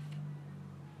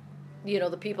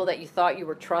the people that you thought you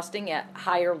were trusting at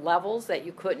higher levels that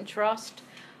you couldn't trust.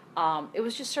 It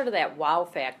was just sort of that wow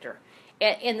factor.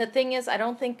 And the thing is, I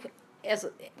don't think, as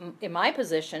in my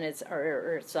position,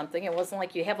 or something, it wasn't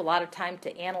like you have a lot of time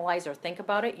to analyze or think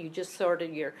about it. You just sort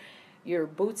of, your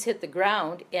boots hit the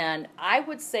ground. And I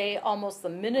would say almost the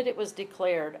minute it was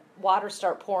declared, water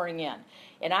started pouring in.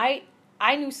 And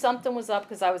I knew something was up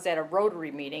because I was at a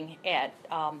Rotary meeting at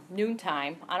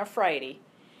noontime on a Friday.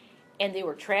 And they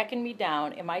were tracking me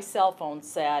down, and my cell phone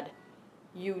said,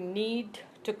 you need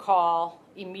to call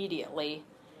immediately.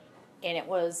 And it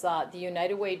was the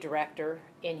United Way director,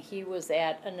 and he was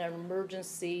at an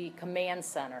emergency command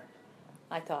center.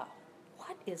 I thought,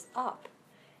 what is up?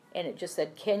 And it just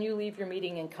said, can you leave your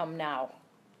meeting and come now?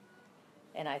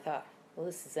 And I thought, well,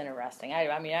 this is interesting.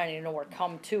 I mean, I didn't even know where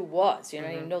come to was. I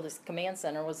didn't even know this command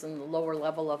center was in the lower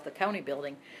level of the county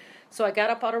building. So I got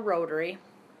up out of Rotary,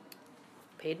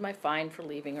 paid my fine for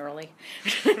leaving early,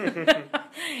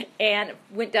 and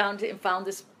went down and found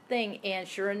this thing. And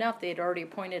sure enough, they had already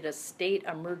appointed a state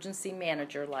emergency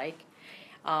manager,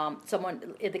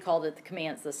 someone, they called it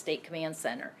the state command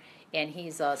center. And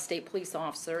he's a state police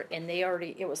officer, and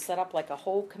it was set up like a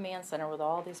whole command center with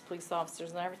all these police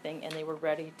officers and everything, and they were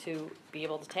ready to be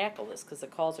able to tackle this because the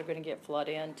calls are going to get flood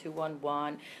in,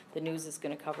 211, the news is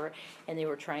going to cover it, and they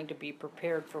were trying to be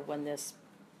prepared for when this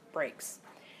breaks.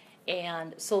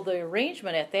 And so the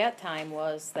arrangement at that time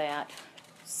was that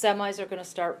semis are going to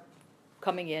start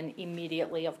coming in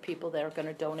immediately of people that are going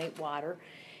to donate water.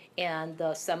 And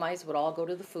the semis would all go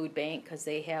to the food bank because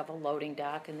they have a loading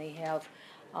dock and they have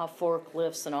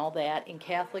forklifts and all that. In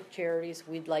Catholic Charities,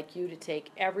 we'd like you to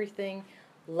take everything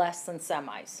less than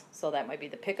semis. So that might be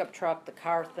the pickup truck, the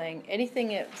car thing, anything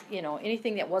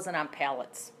that wasn't on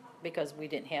pallets because we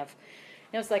didn't have.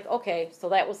 And it was like, okay, so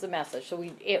that was the message. So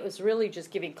it was really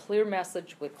just giving clear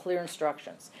message with clear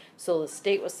instructions. So the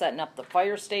state was setting up the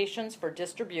fire stations for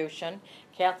distribution.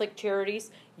 Catholic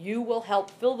Charities, you will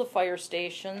help fill the fire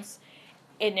stations.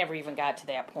 It never even got to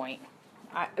that point.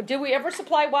 Did we ever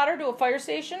supply water to a fire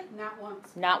station? Not once.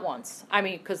 Not once. I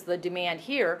mean, because the demand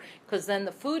here, because then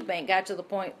the food bank got to the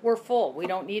point, we're full, we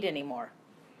don't need any more.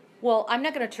 Well, I'm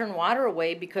not going to turn water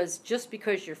away just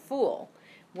because you're full.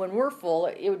 When we're full,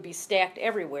 it would be stacked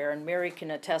everywhere, and Mary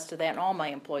can attest to that, and all my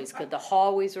employees could. The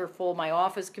hallways are full, my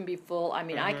office can be full. I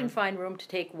mean, I can find room to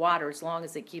take water as long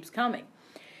as it keeps coming.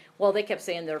 Well, they kept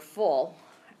saying they're full,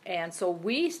 and so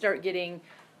we start getting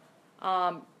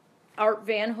Art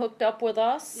Van hooked up with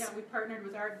us. Yeah, we partnered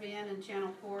with Art Van and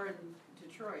Channel 4 in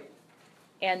Detroit.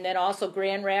 And then also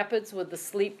Grand Rapids with the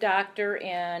Sleep Doctor,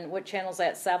 and what channel's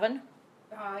that, 7?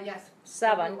 Yes.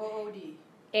 7. OOD.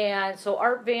 And so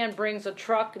Art Van brings a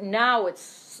truck. Now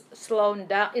it's slowing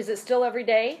down. Is it still every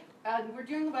day? We're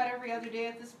doing about every other day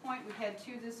at this point. We've had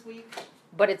 2 this week.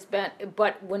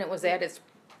 But when it was at its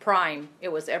prime, it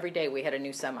was every day we had a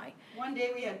new semi. One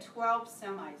day we had 12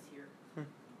 semis here.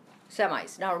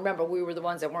 Semis. Now remember, we were the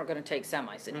ones that weren't going to take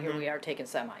semis, and here we are taking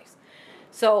semis.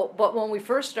 So, but when we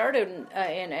first started,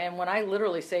 and when I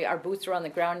literally say our boots are on the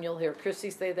ground, you'll hear Chrissy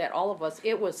say that, all of us,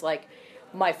 it was like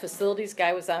my facilities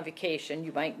guy was on vacation,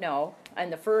 you might know,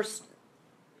 and the first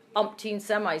umpteen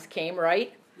semis came,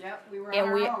 right? Yep, we were on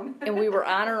our own. And we were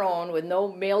on our own with no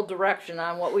mail direction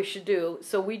on what we should do.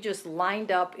 So we just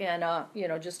lined up in a,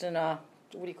 just in a,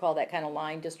 what do you call that kind of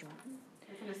line? Just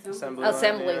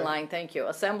assembly line, thank you.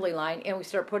 Assembly line, and we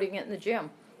start putting it in the gym.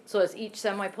 So as each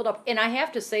semi pulled up, and I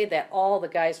have to say that all the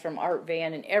guys from Art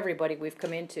Van and everybody we've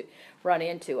run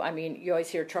into, I mean, you always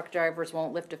hear truck drivers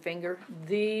won't lift a finger.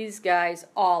 These guys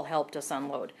all helped us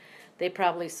unload. They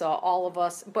probably saw all of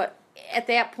us, but at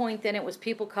that point then it was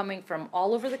people coming from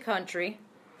all over the country.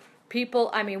 People,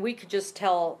 I mean, we could just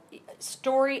tell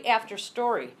story after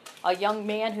story. A young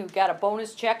man who got a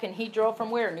bonus check and he drove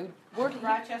from where?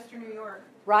 Rochester, New York.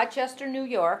 Rochester, New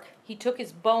York. He took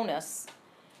his bonus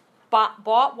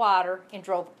bought water and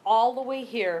drove all the way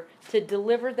here to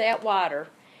deliver that water.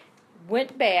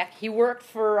 Went back. He worked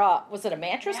for, was it a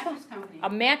mattress Company. A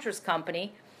mattress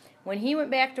company. When he went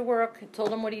back to work,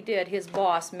 told him what he did, his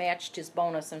boss matched his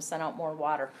bonus and sent out more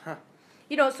water. Huh.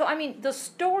 You know, so I mean, the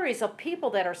stories of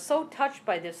people that are so touched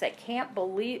by this that can't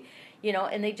believe, you know,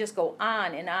 and they just go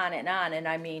on and on and on. And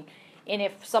I mean, and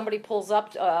if somebody pulls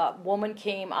up, a woman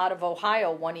came out of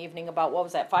Ohio one evening about, what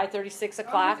was that, 5:30, 6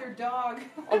 o'clock? With their dog.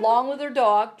 Along with her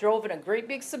dog, drove in a great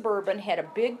big Suburban, had a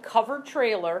big covered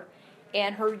trailer,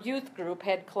 and her youth group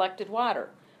had collected water.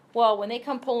 Well, when they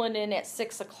come pulling in at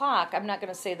 6 o'clock, I'm not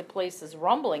going to say the place is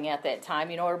rumbling at that time.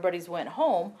 You know, everybody's went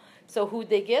home. So who'd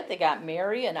they get? They got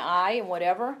Mary and I and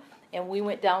whatever. And we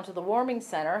went down to the warming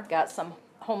center, got some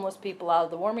homeless people out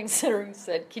of the warming center and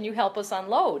said, can you help us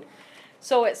unload?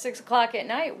 So at 6 o'clock at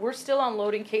night, we're still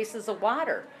unloading cases of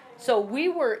water. So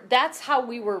that's how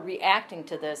we were reacting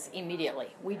to this immediately.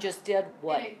 We just did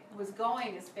what? And it was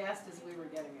going as fast as we were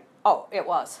getting it. Oh, it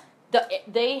was.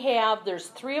 There's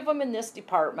 3 of them in this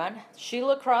department.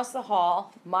 Sheila across the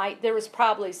hall. There was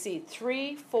probably,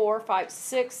 3, 4, 5,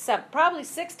 6, 7, probably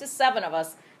 6 to 7 of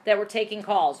us that were taking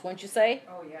calls, wouldn't you say?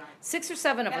 Oh, yeah. 6 or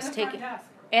 7 of And us the front taking. desk.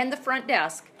 And the front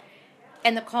desk.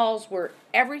 And the calls were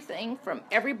everything from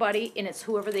everybody, and it's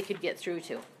whoever they could get through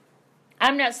to.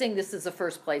 I'm not saying this is the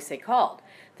first place they called.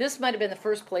 This might have been the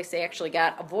first place they actually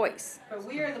got a voice. But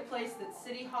we are the place that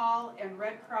City Hall and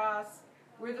Red Cross,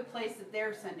 we're the place that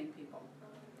they're sending people.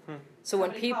 So when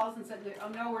Somebody people, calls and says, oh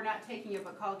no, we're not taking it,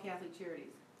 but call Catholic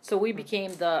Charities. so we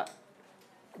became the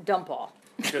dump all.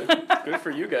 Good for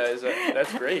you guys.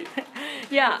 That's great.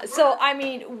 Yeah, so I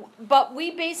mean, but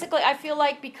we basically, I feel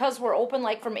like because we're open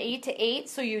like from 8 to 8,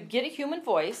 so you'd get a human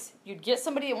voice, you'd get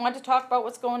somebody that wanted to talk about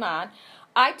what's going on.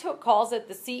 I took calls at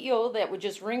the CEO that would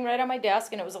just ring right on my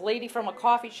desk, and it was a lady from a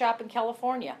coffee shop in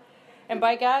California. And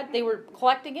by God, they were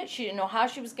collecting it. She didn't know how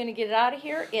she was going to get it out of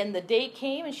here. And the day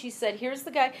came, and she said, here's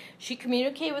the guy. She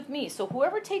communicated with me. So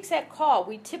whoever takes that call,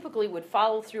 we typically would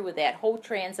follow through with that whole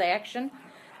transaction.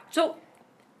 So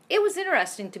it was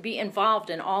interesting to be involved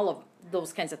in all of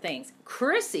those kinds of things.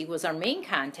 Chrissy was our main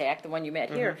contact, the one you met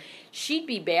here. She'd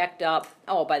be backed up,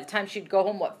 by the time she'd go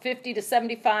home, 50 to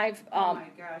 75. Oh my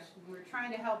gosh, we were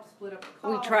trying to help split up the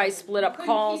calls. We tried to split up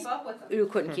calls. Keep up with them. You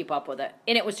couldn't keep up with it.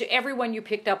 And it was everyone you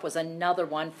picked up was another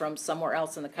one from somewhere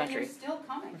else in the And country. they're still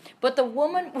coming. But the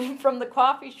woman from the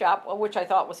coffee shop, which I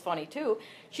thought was funny too,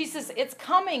 she says, it's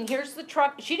coming, here's the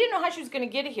truck. She didn't know how she was going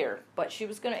to get it here, but she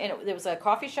was going to, and there was a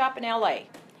coffee shop in L.A.,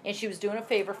 and she was doing a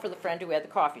favor for the friend who had the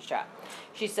coffee shop.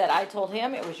 She said, I told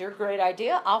him it was your great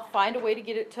idea. I'll find a way to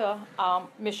get it to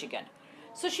Michigan.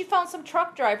 So she found some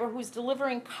truck driver who's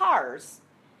delivering cars.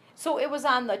 So it was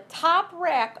on the top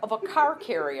rack of a car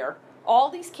carrier,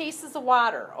 all these cases of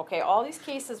water, okay, all these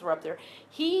cases were up there.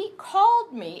 He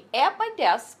called me at my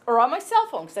desk, or on my cell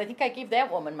phone, because I think I gave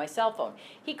that woman my cell phone.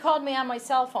 He called me on my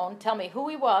cell phone, tell me who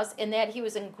he was, and that he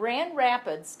was in Grand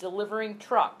Rapids delivering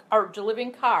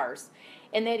cars,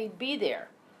 and that he'd be there.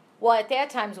 Well, at that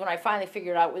time is when I finally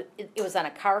figured out it was on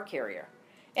a car carrier.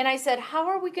 And I said, how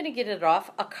are we going to get it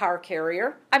off a car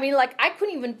carrier? I mean, I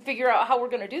couldn't even figure out how we're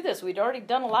going to do this. We'd already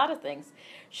done a lot of things.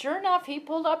 Sure enough, he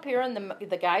pulled up here, and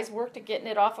the guys worked at getting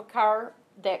it off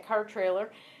that car trailer.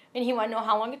 And he wanted to know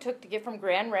how long it took to get from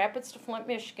Grand Rapids to Flint,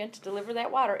 Michigan to deliver that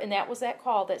water. And that was that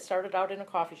call that started out in a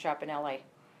coffee shop in L.A.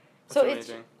 That's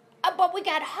amazing. But we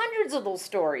got hundreds of those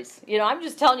stories. You know, I'm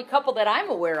just telling you a couple that I'm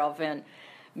aware of, and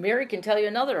Mary can tell you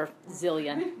another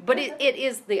zillion. But it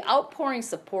is, the outpouring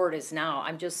support is now,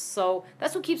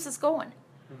 that's what keeps us going.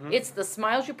 Mm-hmm. It's the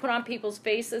smiles you put on people's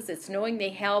faces. It's knowing they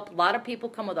help. A lot of people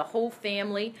come with a whole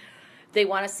family. They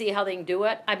want to see how they can do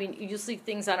it. I mean, you see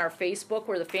things on our Facebook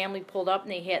where the family pulled up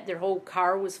and their whole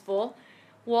car was full.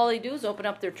 Well, all they do is open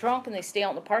up their trunk and they stay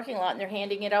out in the parking lot and they're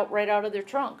handing it out right out of their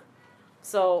trunk.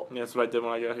 So Yeah, that's what I did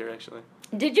when I got here, actually.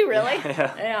 Did you really?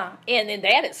 Yeah. And then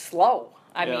that is slow.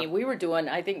 I Yeah. mean, we were doing,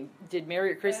 I think, did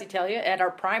Mary or Chrissy tell you? At our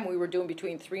prime, we were doing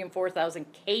between 3,000 and 4,000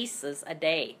 cases a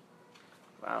day.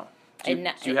 Wow. Do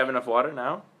you have enough water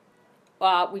now?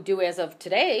 We do as of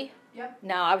today. Yep.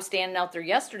 Now, I was standing out there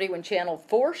yesterday when Channel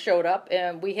 4 showed up,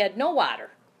 and we had no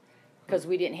water because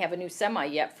we didn't have a new semi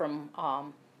yet from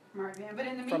Mark Van. But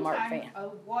in the From Mark meantime,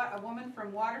 Van. a woman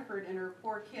from Waterford and her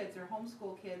 4 kids, her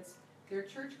homeschool kids, their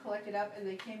church collected up and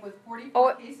they came with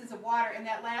 44 cases of water, and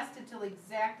that lasted till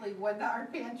exactly when our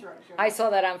van truck showed up. I saw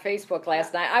that on Facebook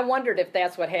last night. I wondered if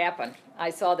that's what happened. I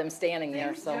saw them standing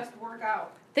there. Things So just work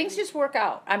out. things just work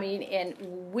out. I mean, and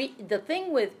the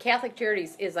thing with Catholic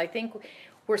Charities is I think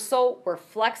we're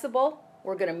flexible.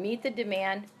 We're going to meet the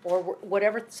demand or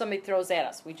whatever somebody throws at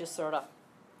us. We just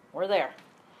we're there.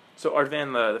 So Art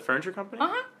Van, the furniture company?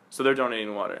 Uh-huh. So they're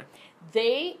donating water.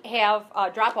 They have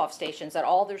drop-off stations at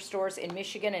all their stores in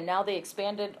Michigan, and now they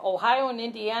expanded Ohio and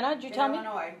Indiana. Did you tell me?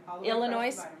 Illinois. All the way Illinois?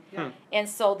 across the bottom. And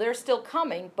so they're still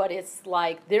coming, but it's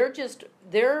like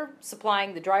they're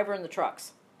supplying the driver and the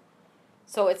trucks.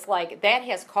 So it's like that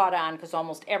has caught on because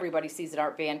almost everybody sees an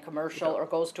Art Van commercial or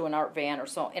goes to an Art Van or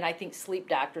so. And I think Sleep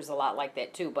Doctor's a lot like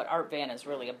that too, but Art Van is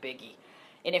really a biggie.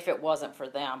 And if it wasn't for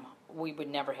them, we would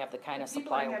never have the kind of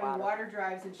supply of People are having water. water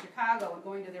drives in Chicago and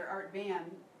going to their Art Van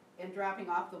and dropping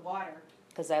off the water.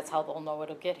 Because that's how they'll know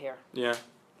it'll get here. Yeah.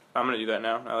 I'm going to do that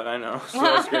now that I know. So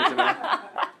that's great to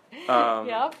know.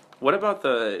 Yep. What about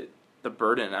the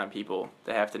burden on people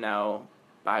that have to now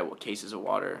buy cases of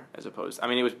water as opposed? I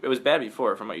mean, it was bad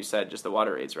before from what you said, just the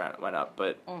water rates went up,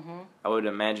 but I would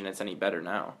imagine it's any better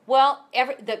now. Well,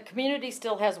 the community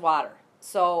still has water.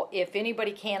 So if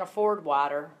anybody can't afford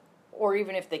water, or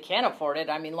even if they can afford it,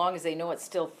 I mean, long as they know it's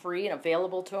still free and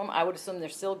available to them, I would assume they're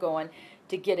still going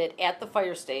to get it at the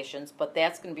fire stations, but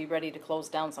that's going to be ready to close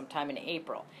down sometime in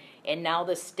April. And now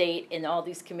the state and all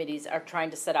these committees are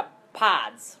trying to set up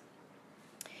pods.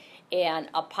 And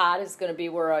a pod is going to be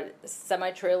where a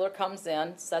semi-trailer comes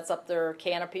in, sets up their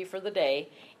canopy for the day,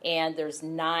 and there's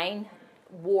 9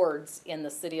 wards in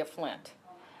the city of Flint.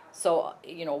 So,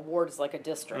 ward is like a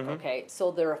district, okay? So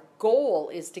their goal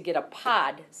is to get a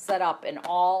pod set up in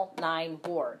all 9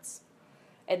 wards.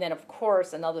 And then, of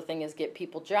course, another thing is get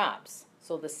people jobs.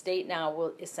 So the state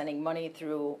now is sending money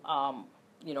through,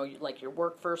 like your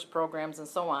Work First programs and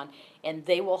so on, and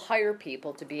they will hire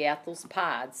people to be at those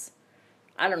pods.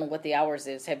 I don't know what the hours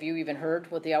is. Have you even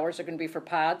heard what the hours are going to be for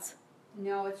pods?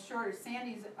 No, it's shorter.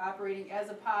 Sandy's operating as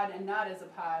a pod and not as a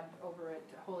pod over at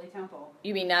Holy Temple.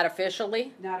 You mean not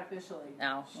officially? Not officially.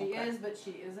 No. She okay. is, but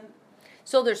she isn't.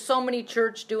 So there's so many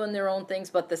church doing their own things,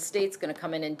 but the state's going to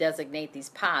come in and designate these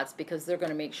pods because they're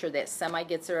going to make sure that semi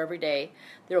gets there every day.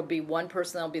 There'll be one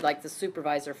person that'll be like the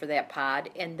supervisor for that pod,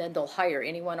 and then they'll hire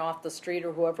anyone off the street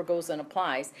or whoever goes and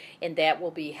applies, and that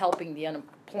will be helping the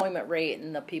unemployment rate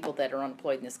and the people that are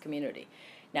unemployed in this community.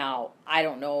 Now, I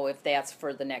don't know if that's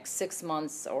for the next 6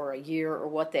 months or a year or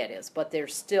what that is, but there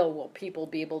still will people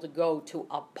be able to go to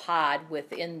a pod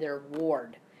within their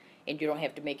ward, and you don't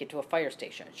have to make it to a fire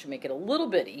station. It should make it a little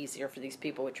bit easier for these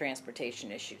people with transportation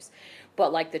issues.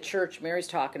 But like the church Mary's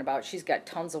talking about, she's got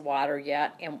tons of water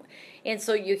yet, and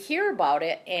so you hear about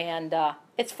it, and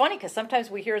it's funny because sometimes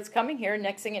we hear it's coming here, and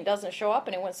next thing it doesn't show up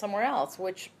and it went somewhere else,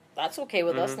 which that's okay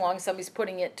with us as long as somebody's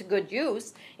putting it to good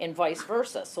use and vice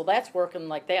versa. So that's working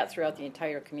like that throughout the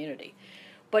entire community.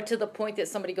 But to the point that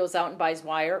somebody goes out and buys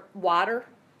water, well,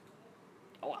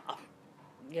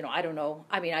 I don't know.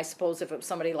 I mean, I suppose if it was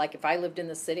somebody like if I lived in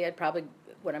the city, I'd probably,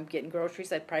 when I'm getting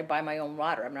groceries, I'd probably buy my own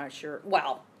water. I'm not sure.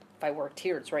 Well, if I worked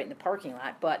here, it's right in the parking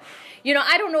lot. But,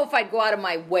 I don't know if I'd go out of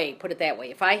my way, put it that way.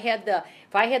 If I had the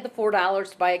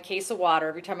 $4 to buy a case of water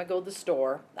every time I go to the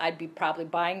store, I'd be probably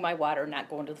buying my water and not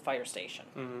going to the fire station.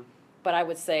 Mm-hmm. But I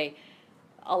would say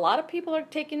a lot of people are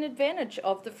taking advantage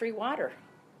of the free water.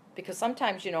 Because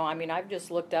sometimes, I've just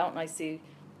looked out and I see,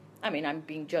 I'm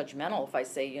being judgmental if I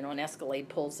say, an Escalade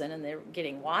pulls in and they're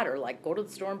getting water, like go to the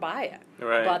store and buy it.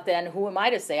 Right. But then who am I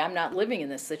to say I'm not living in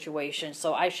this situation,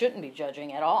 so I shouldn't be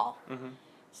judging at all. Mm-hmm.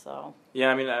 So.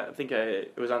 Yeah, I think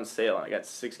it was on sale. I got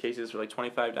 6 cases for like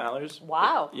 $25.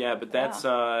 Wow. Yeah, but that's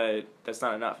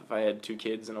not enough. If I had 2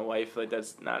 kids and a wife,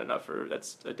 that's not enough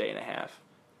that's a day and a half.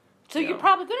 So you're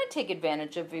probably going to take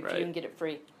advantage of if you can get it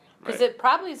free. Because it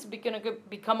probably is going to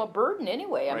become a burden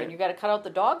anyway. I mean, you got to cut out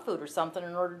the dog food or something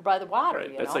in order to buy the water.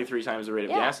 Right. That's like 3 times the rate of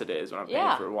gas a day is what I'm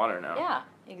paying for water now. Yeah,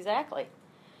 exactly.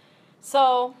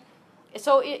 So it's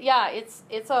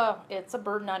a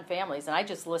burden on families, and I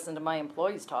just listen to my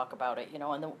employees talk about it,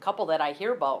 and the couple that I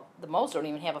hear about the most don't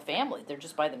even have a family; they're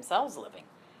just by themselves living,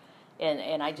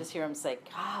 and I just hear them say,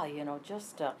 "God,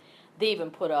 they even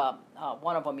put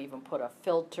one of them even put a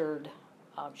filtered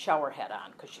shower head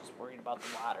on because she's worried about the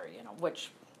water,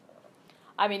 which."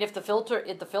 If the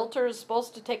filter is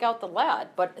supposed to take out the lead,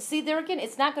 but see there again,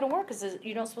 it's not going to work because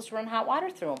you're not supposed to run hot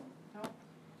water through them.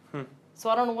 No. So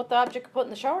I don't know what the object of putting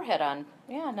the shower head on.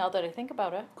 Yeah, now that I think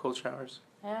about it. Cold showers.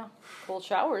 Yeah, cold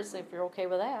showers if you're okay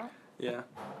with that. Yeah.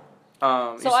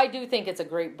 So I do think it's a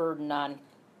great burden on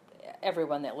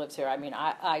everyone that lives here.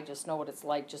 I just know what it's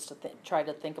like just to try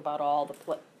to think about all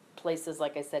the places.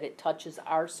 Like I said, it touches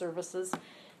our services,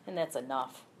 and that's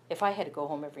enough. If I had to go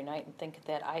home every night and think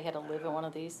that I had to live in one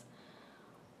of these,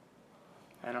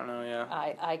 I don't know. Yeah.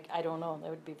 I don't know. That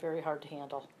would be very hard to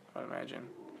handle. I imagine.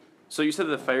 So you said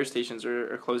the fire stations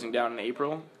are closing down in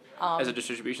April as a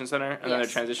distribution center, and then they're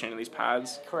transitioning to these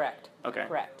pods? Correct. Okay.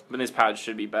 Correct. But these pods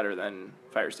should be better than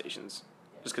fire stations.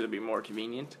 Just because it'd be more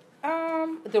convenient?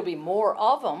 There'll be more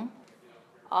of them.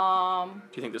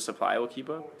 Do you think the supply will keep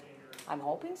up? I'm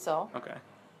hoping so. Okay.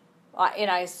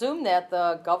 And I assume that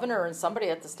the governor and somebody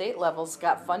at the state level's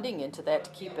got funding into that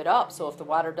to keep it up. So if the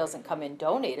water doesn't come in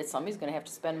donated, somebody's going to have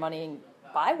to spend money and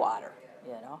buy water,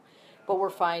 you know. But we're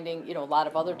finding, you know, a lot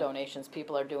of other donations.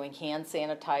 People are doing hand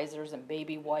sanitizers and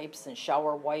baby wipes and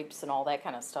shower wipes and all that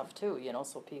kind of stuff too, you know,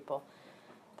 so people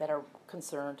that are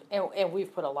concerned. And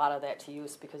we've put a lot of that to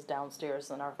use because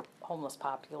downstairs in our homeless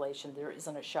population, there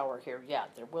isn't a shower here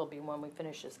yet. There will be when we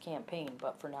finish this campaign,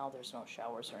 but for now there's no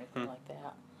showers or anything like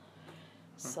that.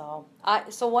 So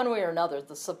one way or another,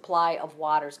 the supply of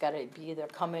water's got to be either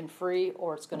come in free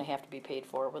or it's going to have to be paid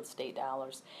for with state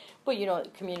dollars. But you know,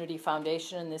 Community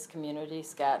Foundation in this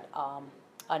community's got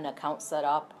an account set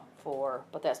up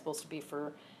but that's supposed to be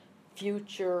for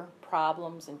future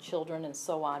problems and children and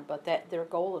so on. But that their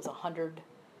goal is 100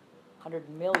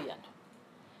 million.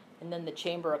 And then the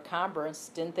Chamber of Commerce,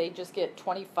 didn't they just get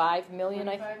 25 million?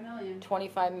 25 million.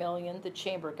 25 million the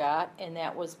Chamber got, and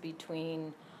that was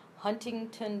between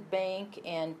Huntington Bank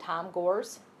and Tom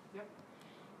Gore's. Yep.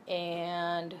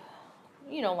 And,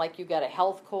 you know, like you got a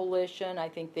health coalition. I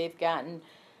think they've gotten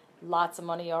lots of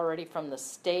money already from the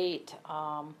state.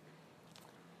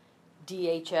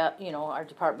 DHS, you know, our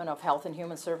Department of Health and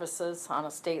Human Services on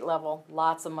a state level,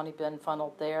 lots of money been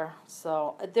funneled there.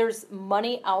 So there's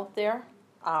money out there.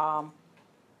 I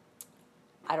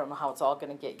don't know how it's all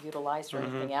going to get utilized or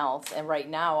anything else. And right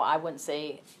now, I wouldn't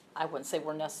say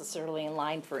we're necessarily in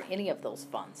line for any of those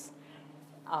funds.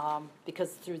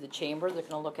 Because through the chamber, they're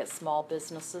going to look at small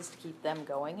businesses to keep them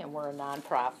going, and we're a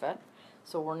nonprofit.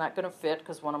 So we're not going to fit,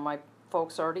 because one of my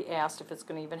folks already asked if it's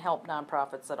going to even help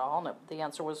nonprofits at all, and the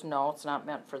answer was no, it's not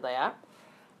meant for that.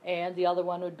 And the other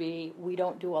one would be, we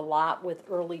don't do a lot with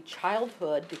early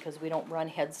childhood because we don't run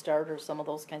Head Start or some of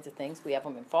those kinds of things. We have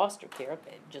them in foster care,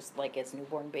 just like as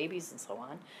newborn babies and so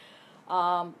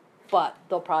on. But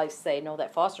they'll probably say, no,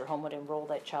 that foster home would enroll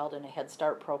that child in a Head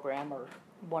Start program or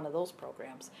one of those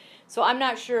programs. So I'm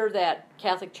not sure that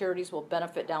Catholic Charities will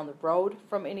benefit down the road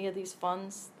from any of these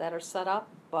funds that are set up,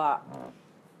 but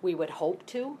we would hope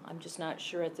to. I'm just not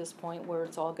sure at this point where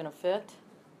it's all going to fit.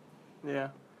 Yeah.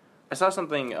 I saw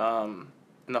something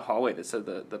in the hallway that said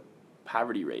the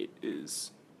poverty rate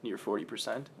is near 40%.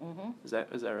 Mm-hmm. Is that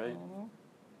right? Mm-hmm.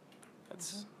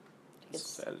 That's It's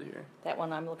sad to hear. That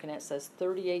one I'm looking at says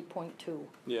 38.2.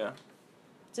 Yeah.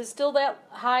 Is it still that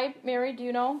high, Mary? Do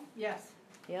you know? Yes.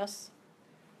 Yes.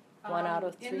 One out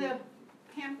of 3. In the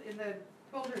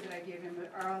folder that I gave him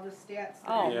are all the stats.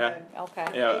 Oh, Yeah. okay.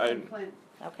 Yeah, Aiken Flint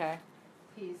Okay.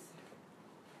 piece.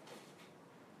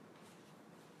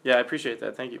 Yeah, I appreciate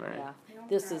that. Thank you, Mary. Yeah. No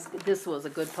This was a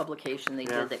good publication they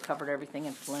Yeah. did that covered everything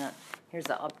in Flint. Here's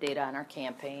an update on our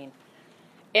campaign.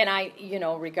 And I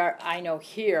know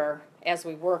here, as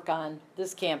we work on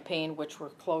this campaign, which we're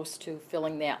close to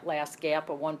filling that last gap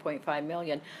of 1.5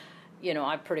 million, you know,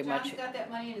 I pretty John's much... got that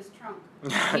money in his trunk.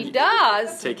 He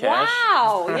does. Take cash?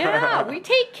 Wow. Yeah, we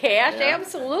take cash. Yeah.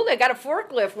 Absolutely. I got a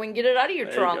forklift. We can get it out of your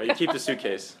There trunk. You go. You keep the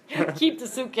suitcase. Keep the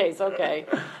suitcase. Okay.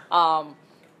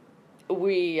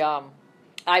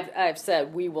 I've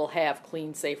said we will have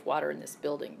clean, safe water in this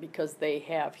building because they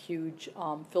have huge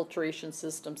filtration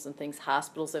systems and things.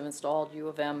 Hospitals have installed. U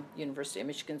of M, University of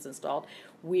Michigan's installed.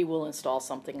 We will install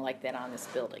something like that on this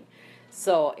building.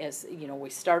 So, as you know, we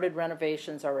started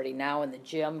renovations already now in the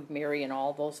gym. Mary and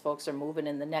all those folks are moving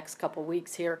in the next couple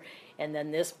weeks here, and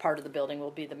then this part of the building will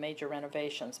be the major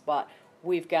renovations. But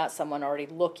we've got someone already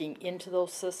looking into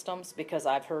those systems because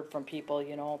I've heard from people,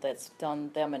 you know, that's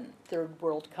done them in third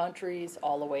world countries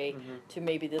all the way to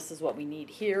maybe this is what we need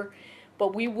here.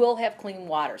 But we will have clean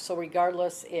water. So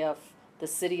regardless if the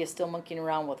city is still monkeying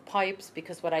around with pipes,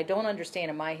 because what I don't understand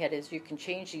in my head is you can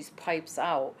change these pipes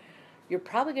out. You're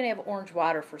probably going to have orange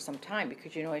water for some time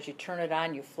because, you know, as you turn it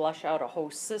on, you flush out a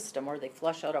hose system or they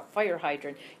flush out a fire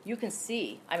hydrant. You can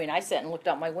see. I mean, I sat and looked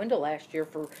out my window last year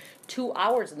for 2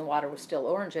 hours and the water was still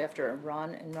orange after a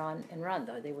run and run and run.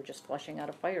 They were just flushing out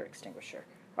a fire extinguisher.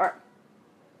 Or,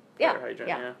 Fire hydrant,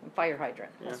 yeah. Fire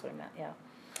hydrant. That's Yeah. what I meant, yeah.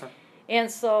 And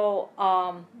so,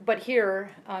 but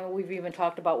here, we've even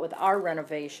talked about with our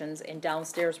renovations, and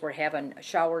downstairs we're having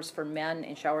showers for men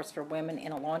and showers for women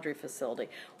and a laundry facility.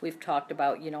 We've talked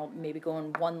about, you know, maybe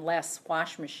going one less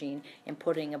wash machine and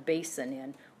putting a basin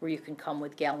in where you can come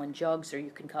with gallon jugs or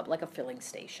you can come like a filling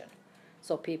station.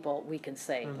 So people, we can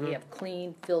say, we have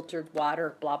clean, filtered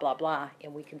water, blah, blah, blah,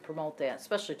 and we can promote that,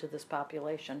 especially to this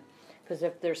population. Because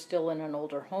if they're still in an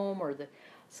older home or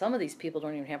some of these people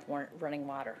don't even have running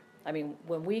water. I mean,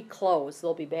 when we close,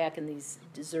 they'll be back in these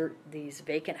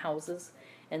vacant houses,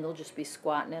 and they'll just be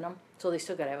squatting in them. So they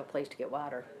still got to have a place to get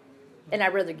water. And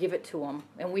I'd rather give it to them,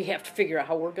 and we have to figure out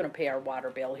how we're going to pay our water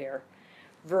bill here.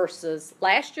 Versus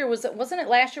last year, wasn't it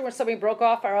last year when somebody broke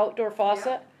off our outdoor faucet?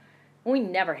 Yeah. We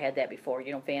never had that before,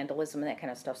 vandalism and that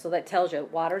kind of stuff. So that tells you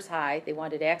water's high. They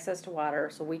wanted access to water,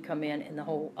 so we come in and the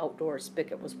whole outdoor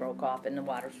spigot was broke off and the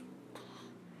water's...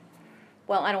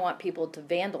 Well, I don't want people to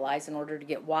vandalize in order to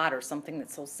get water, something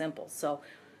that's so simple. So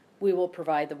we will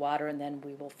provide the water, and then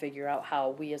we will figure out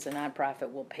how we as a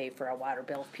nonprofit will pay for our water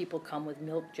bill. If people come with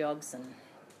milk jugs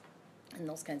and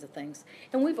those kinds of things.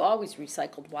 And we've always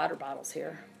recycled water bottles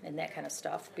here and that kind of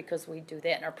stuff because we do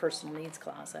that in our personal needs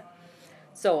closet.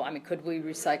 So, could we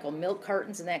recycle milk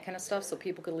cartons and that kind of stuff so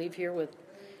people could leave here with,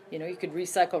 you could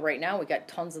recycle right now. We got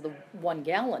tons of the 1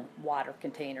 gallon water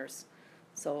containers.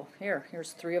 So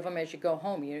here's 3 of them as you go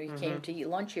home. You came to eat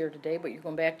lunch here today, but you're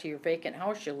going back to your vacant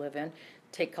house you live in.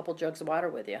 Take a couple jugs of water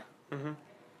with you.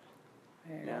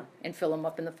 Yeah. And fill them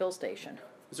up in the fill station.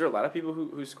 Is there a lot of people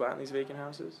who squat in these vacant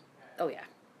houses? Oh, yeah.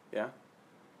 Yeah?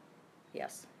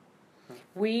 Yes.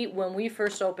 When we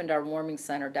first opened our warming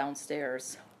center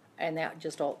downstairs, and that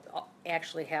just all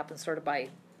actually happened sort of by,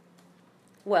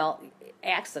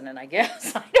 accident, I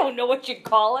guess. I don't know what you'd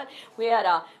call it. We had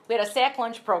a sack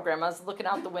lunch program. I was looking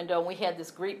out the window, and we had this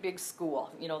great big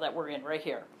school, that we're in right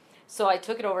here. So I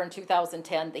took it over in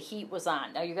 2010. The heat was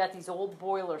on. Now you got these old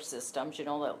boiler systems,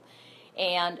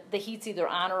 and the heat's either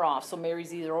on or off. So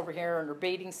Mary's either over here in her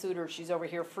bathing suit or she's over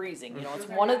here freezing. It's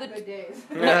one of the good days.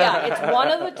 yeah, it's one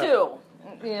of the two.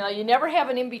 You never have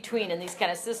an in-between in these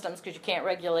kind of systems because you can't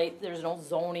regulate. There's no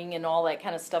zoning and all that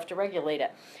kind of stuff to regulate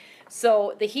it.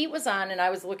 So the heat was on, and I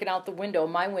was looking out the window.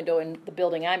 My window in the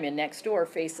building I'm in next door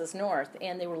faces north,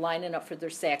 and they were lining up for their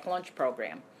sack lunch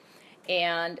program.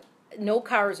 And no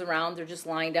cars around. They're just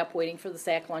lined up waiting for the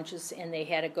sack lunches, and they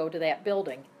had to go to that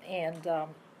building. And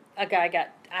a guy got,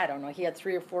 I don't know, he had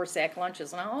 3 or 4 sack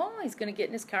lunches. And he's going to get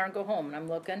in his car and go home. And I'm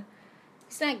looking.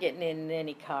 He's not getting in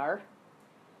any car.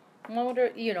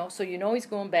 So he's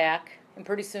going back. And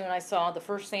pretty soon I saw the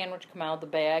first sandwich come out of the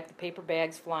bag, the paper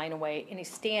bag's flying away, and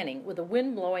he's standing with the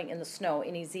wind blowing in the snow,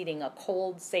 and he's eating a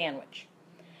cold sandwich.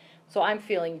 So I'm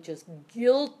feeling just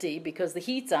guilty because the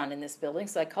heat's on in this building.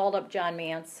 So I called up John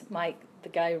Mance, the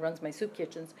guy who runs my soup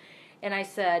kitchens, and I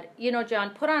said, John,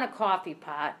 put on a coffee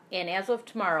pot, and as of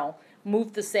tomorrow,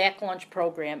 move the sack lunch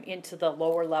program into the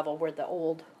lower level where the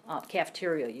old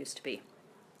cafeteria used to be.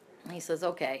 And he says,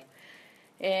 okay.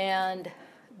 And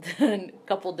then a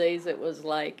couple days it was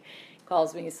like,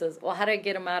 calls me, he says, well, how do I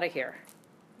get him out of here?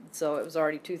 So it was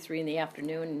already 2, 3 in the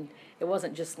afternoon, and it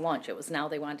wasn't just lunch, it was now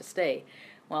they wanted to stay.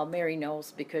 Well, Mary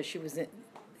knows because she was in,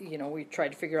 we tried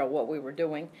to figure out what we were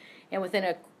doing. And within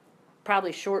a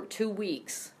probably short 2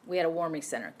 weeks, we had a warming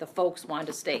center. The folks wanted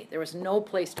to stay. There was no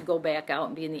place to go back out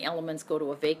and be in the elements, go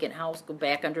to a vacant house, go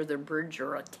back under their bridge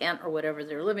or a tent or whatever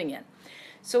they're living in.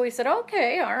 So we said,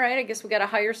 okay, all right, I guess we got to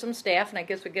hire some staff, and I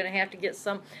guess we're going to have to get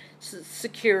some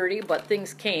security, but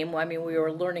things came. We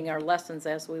were learning our lessons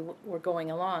as we were going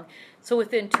along. So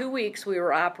within 2 weeks, we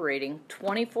were operating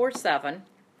 24/7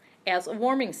 as a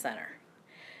warming center.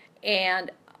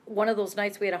 And one of those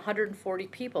nights, we had 140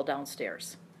 people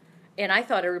downstairs. And I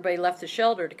thought everybody left the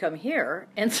shelter to come here.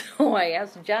 And so I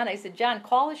asked John, I said, John,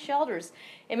 call the shelters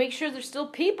and make sure there's still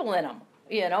people in them,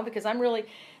 because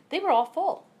they were all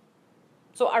full.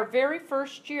 So our very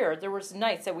first year, there was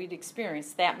nights that we'd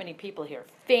experienced that many people here.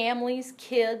 Families,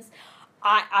 kids.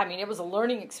 It was a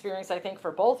learning experience, I think,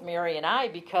 for both Mary and I,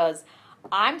 because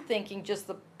I'm thinking just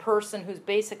the person who's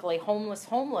basically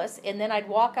homeless, and then I'd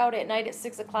walk out at night at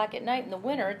 6 o'clock at night in the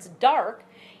winter, it's dark,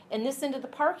 and this end of the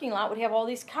parking lot would have all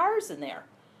these cars in there.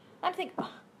 I'm thinking,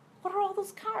 what are all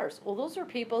those cars? Well, those are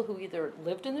people who either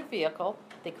lived in their vehicle,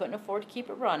 they couldn't afford to keep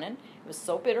it running, it was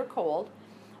so bitter cold,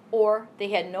 or they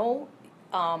had no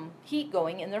heat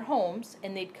going in their homes,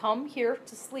 and they'd come here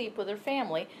to sleep with their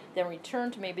family, then return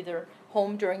to maybe their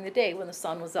home during the day when the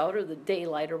sun was out or the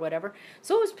daylight or whatever.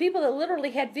 So it was people that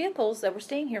literally had vehicles that were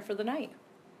staying here for the night,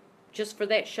 just for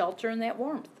that shelter and that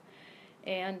warmth.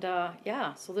 And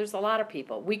so there's a lot of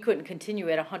people. We couldn't continue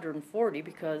at 140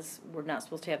 because we're not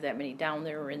supposed to have that many down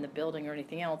there or in the building or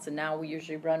anything else, and now we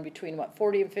usually run between,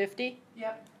 40 and 50?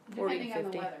 Yep, 40 depending and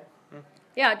on the 50. weather.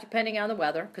 Yeah, depending on the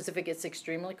weather, because if it gets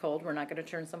extremely cold, we're not going to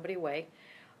turn somebody away.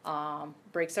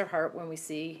 Breaks our heart when we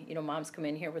see, moms come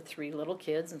in here with 3 little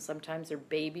kids, and sometimes they're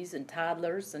babies and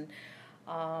toddlers, and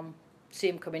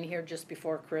see them come in here just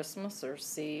before Christmas, or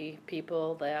see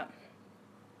people that,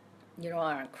 are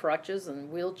on crutches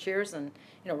and wheelchairs, and,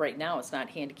 right now it's not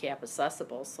handicap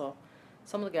accessible, so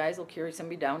some of the guys will carry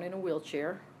somebody down in a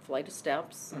wheelchair, flight of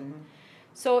steps, and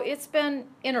So it's been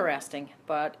interesting,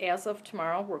 but as of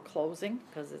tomorrow, we're closing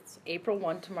because it's April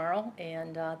 1 tomorrow,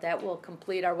 and that will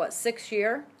complete our, 6th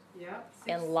year? Yep.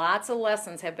 And lots of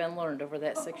lessons have been learned over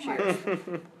that 6 years.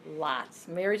 Lots.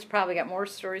 Mary's probably got more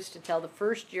stories to tell. The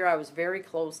first year I was very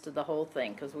close to the whole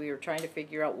thing because we were trying to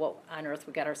figure out what on earth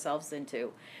we got ourselves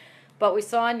into. But we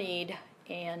saw a need,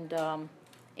 and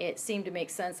it seemed to make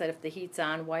sense that if the heat's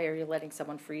on, why are you letting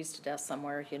someone freeze to death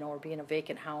somewhere, or be in a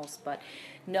vacant house? But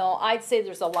no, I'd say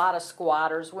there's a lot of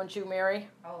squatters, wouldn't you, Mary?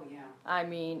 Oh, yeah. I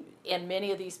mean, and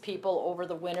many of these people over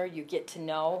the winter you get to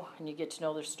know, and you get to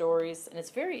know their stories, and it's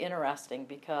very interesting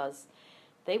because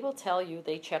they will tell you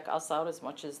they check us out as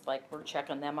much as like we're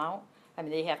checking them out. I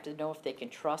mean, they have to know if they can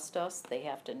trust us. They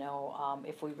have to know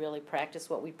if we really practice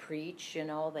what we preach.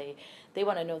 They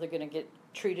want to know they're going to get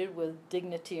treated with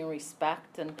dignity and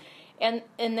respect, and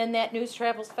then that news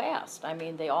travels fast. I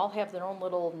mean, they all have their own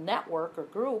little network or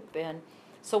group, and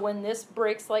so when this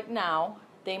breaks like now,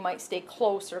 they might stay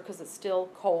closer because it's still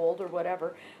cold or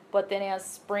whatever. But then as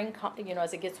spring,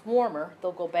 as it gets warmer,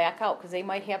 they'll go back out because they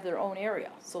might have their own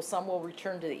area. So some will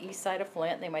return to the east side of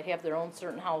Flint. They might have their own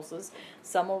certain houses.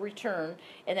 Some will return,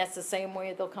 and that's the same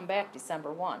way they'll come back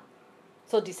December 1.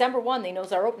 So December 1, they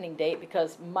knows our opening date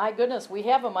because, my goodness, we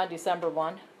have them on December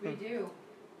 1. We do.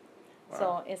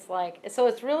 Wow. So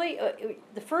it's really,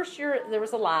 the first year there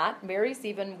was a lot. Mary's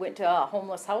even went to a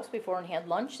homeless house before and had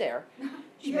lunch there.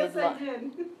 Yes, I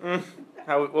did.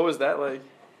 What was that like?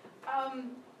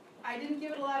 I didn't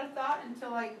give it a lot of thought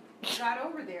until I got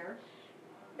over there.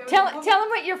 Tell them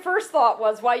what your first thought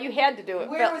was, why you had to do it.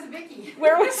 Where was Vicky?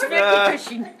 Where was Vicky? Because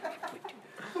she...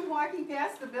 I'm walking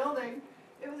past the building.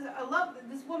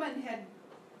 This woman had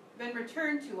been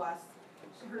returned to us.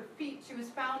 Her feet, she was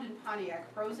found in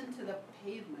Pontiac, frozen to the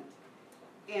pavement.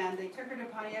 And they took her to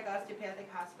Pontiac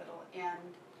Osteopathic Hospital. And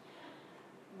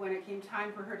when it came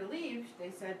time for her to leave,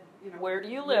 they said, where do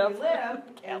you live?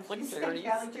 And she said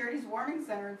Catholic Charities Warming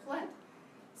Center in Flint.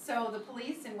 So the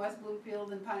police in West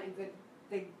Bloomfield and Pontiac,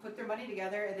 they put their money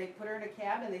together and they put her in a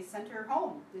cab and they sent her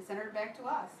home. They sent her back to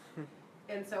us.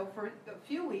 And so for a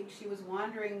few weeks she was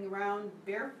wandering around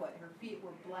barefoot. Her feet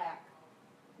were black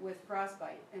with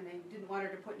frostbite, and they didn't want her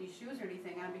to put any shoes or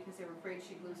anything on because they were afraid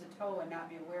she'd lose a toe and not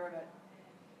be aware of it.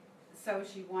 So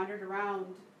she wandered around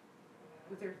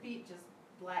with her feet just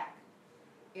black.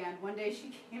 And one day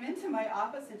she came into my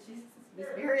office and she says, "Miss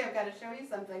Mary, I've got to show you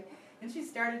something." And she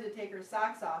started to take her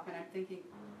socks off, and I'm thinking,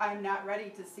 I'm not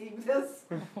ready to see this.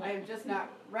 I am just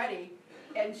not ready.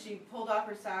 And she pulled off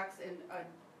her socks, and a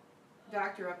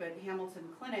doctor up at Hamilton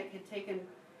Clinic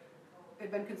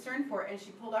had been concerned for it, and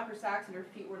she pulled off her socks, and her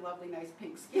feet were lovely, nice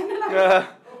pink skin. And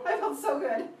I felt so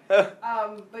good.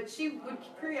 But she would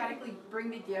periodically bring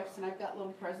me gifts, and I've got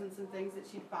little presents and things that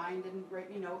she'd find and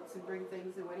write me notes and bring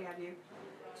things and what have you.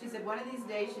 She said one of these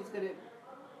days she's going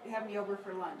to have me over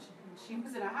for lunch. And she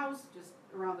was in a house just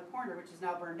around the corner, which is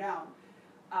now burned down.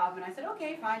 And I said,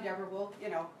 okay, fine, Deborah, we'll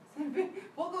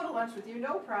go to lunch with you,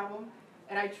 no problem.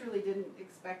 And I truly didn't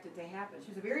expect it to happen. She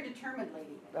was a very determined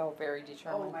lady. Oh, very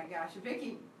determined. Oh my gosh.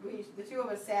 Vicky, the two of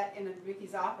us sat in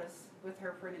Vicky's office with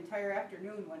her for an entire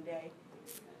afternoon one day.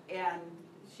 And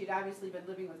she'd obviously been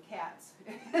living with cats.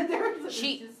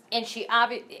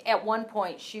 At one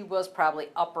point, she was probably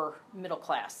upper middle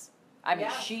class. I mean,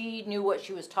 she knew what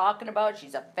she was talking about.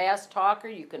 She's a fast talker.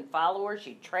 You can follow her.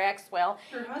 She tracks well.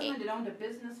 Her husband had owned a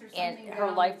business or something. And her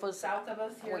life was south of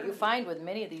us here. What you find with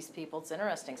many of these people, it's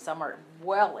interesting. Some are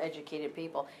well-educated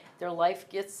people. Their life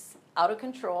gets out of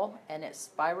control and it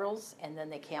spirals, and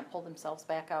then they can't pull themselves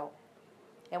back out.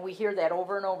 And we hear that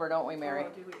over and over, don't we, Mary?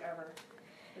 Oh, do we ever?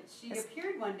 But she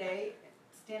appeared one day,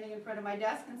 standing in front of my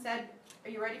desk, and said, "Are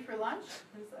you ready for lunch?"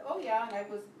 And I said, "Oh yeah," and I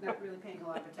was not really paying a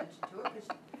lot of attention to it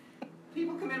because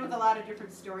people come in with a lot of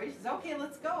different stories. She says, "Okay,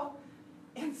 let's go."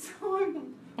 And so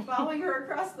I'm following her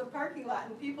across the parking lot,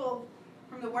 and people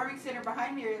from the warming center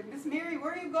behind me are, "Miss Mary,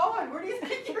 where are you going? Where do you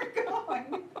think you're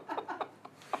going?"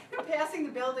 I'm passing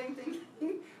the building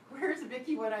thinking, where's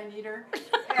Vicky when I need her?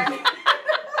 And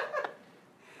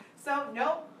so,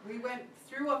 nope, we went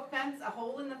through a fence, a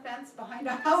hole in the fence behind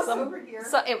a house over here.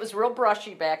 So it was real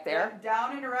brushy back there. Yeah,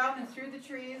 down and around and through the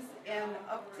trees and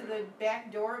up to the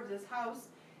back door of this house.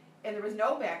 And there was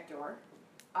no back door.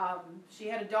 She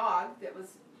had a dog that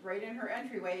was right in her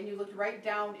entryway, and you looked right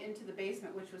down into the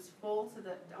basement, which was full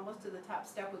to almost to the top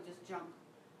step with just junk,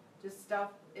 just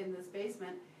stuff in this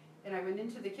basement. And I went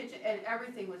into the kitchen, and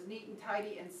everything was neat and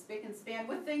tidy and spick and span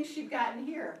with things she'd gotten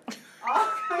here, all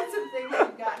kinds of things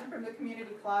she'd gotten from the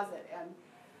community closet.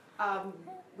 And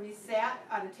we sat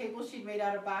on a table she'd made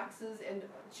out of boxes and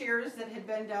chairs that had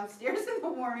been downstairs in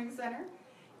the warming center.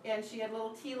 and she had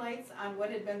little tea lights on what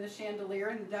had been the chandelier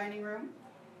in the dining room,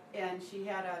 and she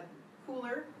had a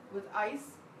cooler with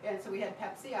ice, and so we had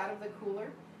Pepsi out of the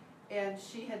cooler, and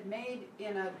she had made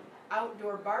in an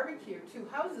outdoor barbecue 2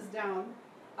 houses down,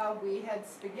 we had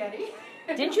spaghetti.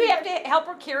 Didn't you have to help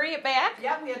her carry it back?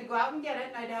 Yeah, we had to go out and get it,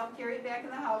 and I had to help carry it back in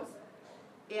the house.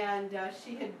 And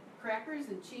she had crackers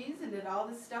and cheese and did all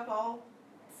this stuff all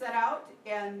set out,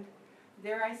 and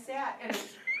there I sat, and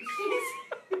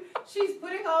she's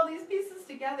putting all these pieces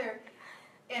together,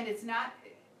 and it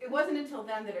wasn't until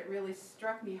then that it really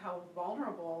struck me how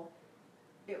vulnerable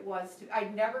it was. I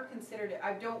never considered it.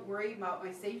 I don't worry about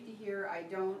my safety here. I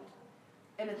don't.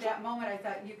 And at that moment, I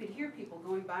thought you could hear people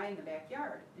going by in the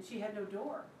backyard, and she had no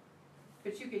door.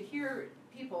 But you could hear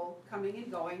people coming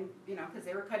and going, because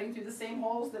they were cutting through the same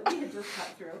holes that we had just cut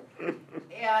through.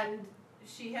 And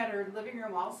she had her living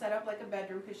room all set up like a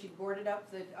bedroom because she boarded up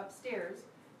the upstairs.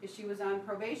 Because she was on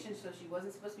probation, so she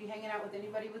wasn't supposed to be hanging out with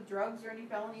anybody with drugs or any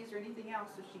felonies or anything else,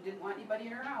 so she didn't want anybody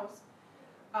in her house.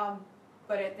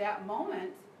 But at that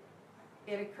moment,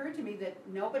 it occurred to me that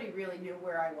nobody really knew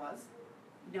where I was.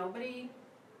 No Vicky,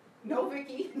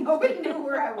 nobody knew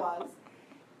where I was.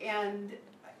 And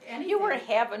anything. You were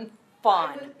having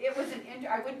fun.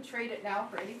 I wouldn't trade it now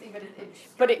for anything, but it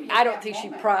But struck me I at don't that think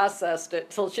moment. she processed it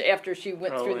till after she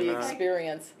went through Probably the not.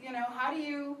 experience.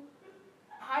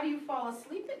 How do you fall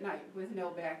asleep at night with no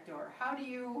back door? How do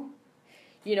you?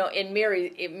 And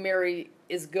Mary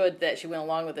is good that she went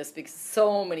along with this because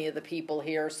so many of the people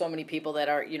here, so many people that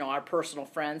are, our personal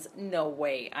friends, no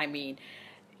way. I mean,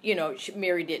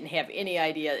 Mary didn't have any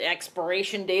idea,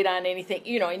 expiration date on anything,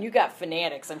 and you got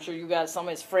fanatics. I'm sure you got some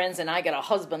of his friends, and I got a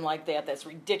husband like that that's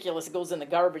ridiculous. It goes in the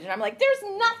garbage, and I'm like, there's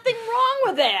nothing wrong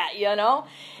with that,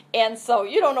 And so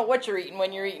you don't know what you're eating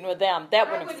when you're eating with them.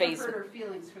 That wouldn't phase hurt me. her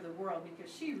feelings for the world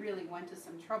because she really went to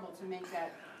some trouble to make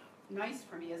that nice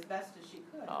for me as best as she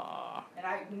could. Aww. And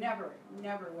I never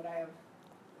would I have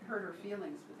hurt her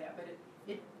feelings with that. But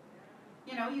it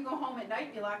you go home at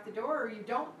night, you lock the door, or you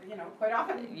don't. Quite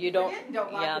often You don't. forget and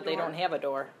don't lock Yeah, the they door. don't have a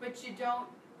door. But you don't.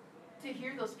 To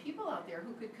hear those people out there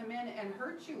who could come in and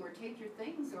hurt you or take your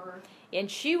things or. And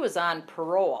she was on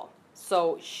parole.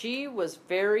 So she was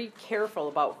very careful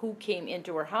about who came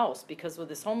into her house because with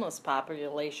this homeless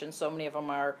population, so many of them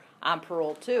are on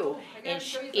parole too. I gotta And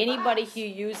show you the anybody box. who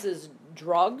uses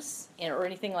drugs or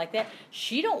anything like that,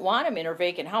 she don't want them in her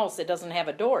vacant house that doesn't have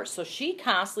a door. So she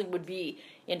constantly would be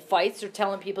in fights or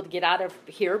telling people to get out of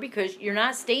here because you're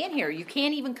not staying here. You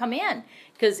can't even come in.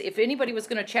 Because if anybody was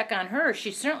going to check on her,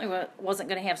 she certainly wasn't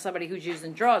going to have somebody who's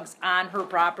using drugs on her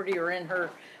property or in her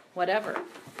whatever.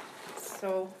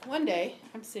 So one day,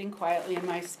 I'm sitting quietly in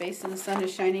my space and the sun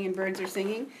is shining and birds are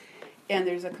singing, and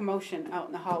there's a commotion out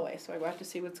in the hallway. So I go out to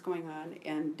see what's going on,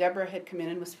 and Deborah had come in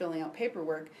and was filling out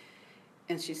paperwork,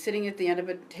 and she's sitting at the end of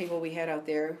a table we had out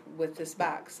there with this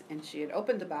box, and she had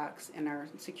opened the box, and our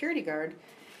security guard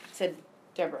said,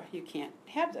 Deborah, you can't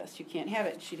have this. You can't have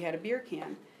it. She'd had a beer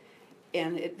can,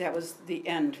 and that was the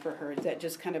end for her. That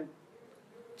just kind of,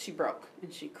 she broke,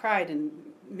 and she cried, and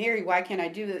Mary, why can't I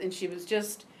do that? And she was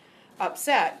just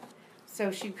upset.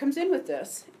 So she comes in with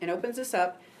this and opens this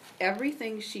up.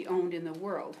 Everything she owned in the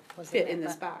world fit in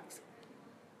this box.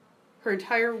 Her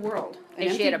entire world.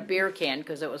 And she had a beer can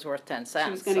because it was worth 10 cents.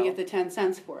 She was going to get the 10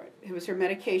 cents for it. It was her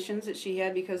medications that she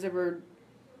had because of her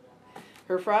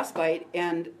frostbite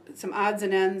and some odds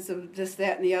and ends of this,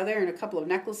 that, and the other, and a couple of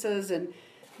necklaces. And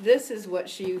this is what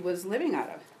she was living out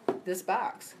of, this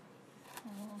box.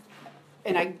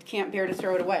 And I can't bear to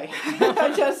throw it away.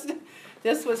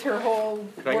 This was her whole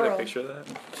Can I world. get a picture of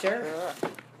that? Sure.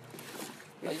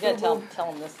 Well, you got to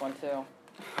tell them this one, too.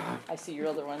 I see your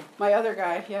other one. My other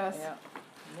guy, yes. Yeah.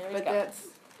 Mary's But got-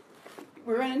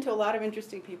 we run into a lot of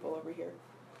interesting people over here.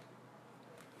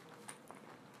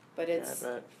 But it's,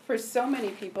 I bet. for so many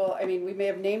people, I mean, we may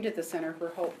have named it the Center for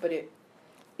Hope, but it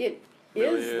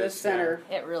Really is the is, center.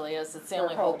 It really is. It's the For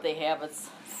only hope. hope they have.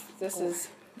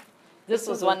 This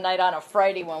was one night on a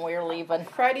Friday when we were leaving.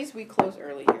 Fridays we close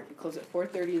early here. We close at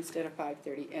 4:30 instead of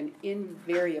 5:30, and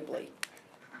invariably,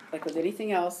 like with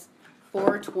anything else,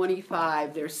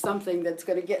 4:25. There's something that's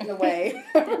going to get in the way.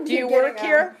 Do you work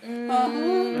here?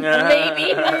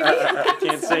 Maybe.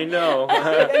 Can't say no.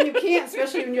 And you can't,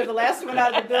 especially when you're the last one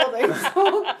out of the building.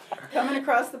 So, coming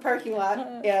across the parking lot,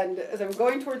 and as I'm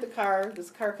going toward the car, this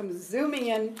car comes zooming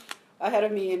in ahead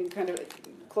of me and kind of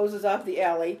closes off the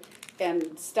alley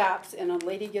and stops, and a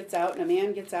lady gets out and a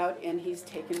man gets out, and he's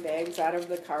taking bags out of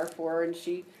the car for her, and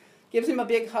she gives him a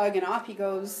big hug, and off he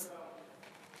goes.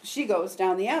 She goes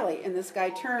down the alley, and this guy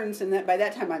turns, and by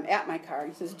that time I'm at my car.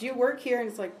 He says, "Do you work here?" And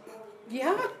it's like,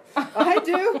 Yeah, I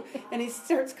do. And he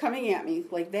starts coming at me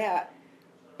like that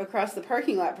across the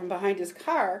parking lot from behind his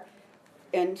car.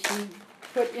 And he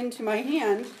put into my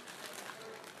hand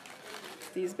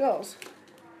these bills.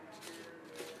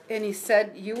 And he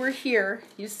said, you were here.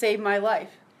 You saved my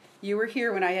life. You were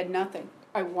here when I had nothing.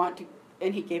 I want to.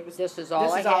 And he gave us. This is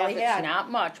all I all have. he had. It's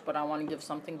not much, but I want to give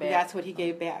something back. That's what he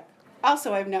gave back.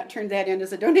 Also, I've not turned that in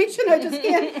as a donation. I just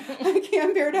can't. I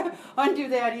can't bear to undo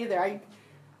that either.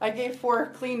 I gave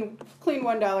 4 clean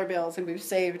 $1 bills, and we've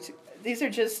saved. These are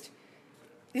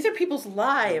people's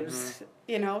lives.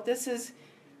 You know, this is,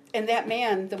 and that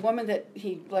man, the woman that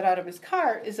he let out of his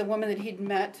car, is a woman that he'd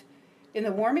met in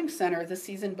the warming center the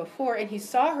season before, and he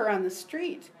saw her on the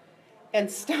street,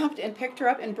 and stopped and picked her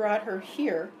up and brought her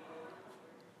here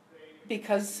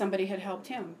because somebody had helped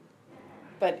him.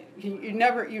 But you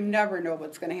never know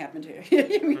what's going to happen to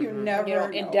you. You never know.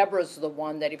 And Deborah's the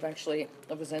one that eventually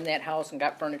was in that house and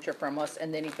got furniture from us,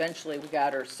 and then eventually we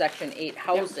got her Section 8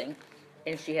 housing,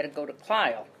 and she had to go to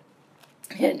Clio.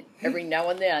 And every now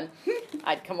and then,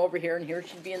 I'd come over here, and here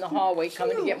she'd be in the hallway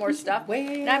coming to get more stuff.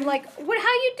 And I'm like, "What?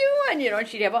 How you doing?" You know, and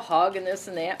she'd have a hug and this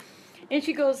and that. And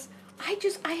she goes,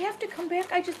 I have to come back.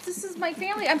 This is my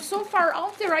family. I'm so far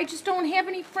out there. I just don't have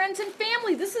any friends and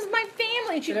family. This is my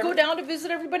family. And she'd go down to visit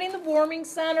everybody in the warming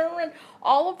center and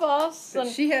all of us. But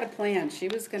and she had a plan. She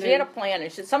was going to. She had a plan.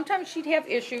 And sometimes she'd have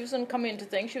issues and come into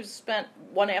things. She was spent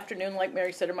one afternoon, like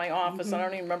Mary said, in my office. I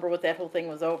don't even remember what that whole thing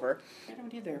was over. I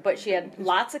don't either. But she had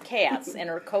lots of cats, and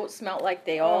her coat smelled like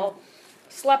they all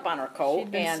slept on her coat.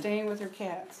 She'd been staying with her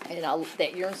cats. And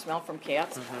that urine smell from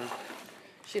cats.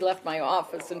 She left my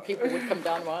office, and people would come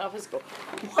down to my office and go,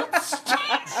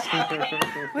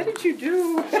 What did you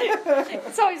do?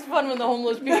 It's always fun when the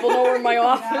homeless people know we're in my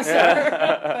office.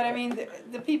 But I mean,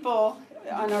 the people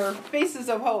on our Faces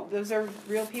of Hope, those are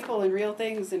real people and real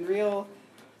things and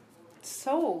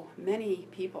so many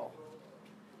people.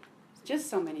 Just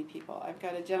so many people. I've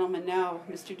got a gentleman now,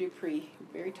 Mr. Dupree,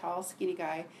 very tall, skinny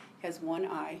guy, has one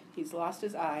eye. He's lost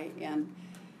his eye, and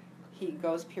he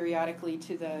goes periodically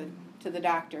to the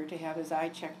doctor to have his eye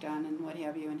checked on and what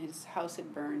have you, and his house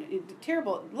had burned.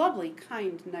 Terrible, lovely,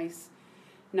 kind, nice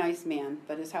man,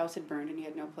 but his house had burned and he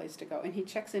had no place to go. And he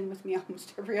checks in with me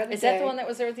almost every other day. Is that the one that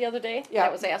was there the other day? Yeah.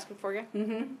 That was asking for you?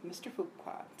 Mm-hmm. Mr.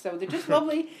 Fuqua. So they're just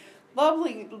lovely,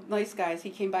 nice guys. He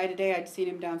came by today. I'd seen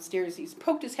him downstairs. He's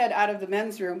poked his head out of the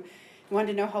men's room. He wanted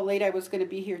to know how late I was going to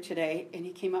be here today. And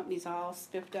he came up and he's all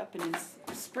spiffed up in his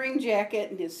spring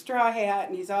jacket and his straw hat,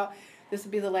 and this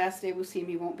will be the last day we'll see him.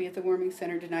 He won't be at the warming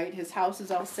center tonight. His house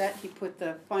is all set. He put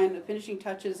the finishing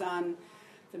touches on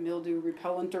the mildew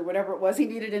repellent or whatever it was he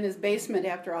needed in his basement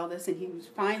after all this, and he was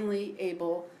finally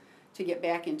able to get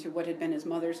back into what had been his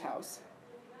mother's house.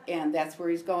 And that's where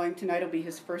he's going. Tonight will be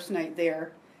his first night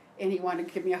there, and he wanted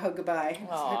to give me a hug goodbye.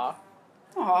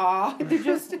 Aww.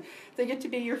 They get to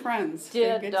be your friends.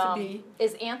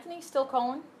 Is Anthony still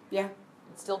calling? Yeah.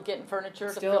 Still getting furniture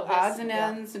to Still fill his, odds and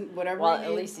ends and whatever. Well,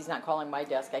 at least he's not calling my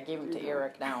desk. I gave him to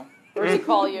Eric now. Or does he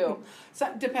call you?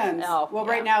 So, depends. Oh, well,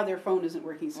 right now their phone isn't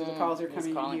working, so the calls are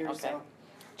coming in here. Okay. So.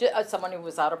 Someone who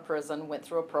was out of prison went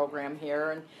through a program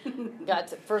here and got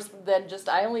to,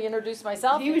 I only introduced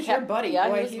myself. He was your buddy. Yeah,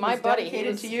 Boy, he was my buddy.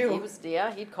 Dedicated to you.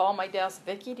 He'd call my desk,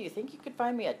 Vicki, do you think you could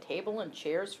find me a table and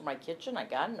chairs for my kitchen? I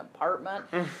got an apartment.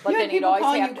 But then he'd always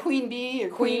have you Queen Bee or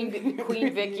Queen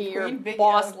Vicki or Vicky,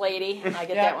 Boss Lady. I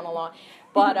get that one a lot.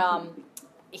 But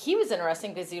he was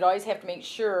interesting because he'd always have to make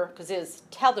sure, because his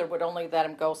tether would only let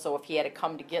him go, so if he had to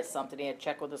come to get something, he had to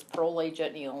check with his parole agent,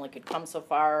 and he only could come so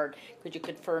far. Could you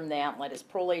confirm that and let his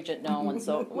parole agent know? And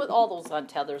so with all those on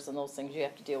tethers and those things, you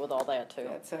have to deal with all that too.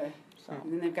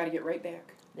 And then they've got to get right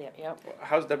back. Yeah, yep.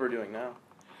 How's Deborah doing now?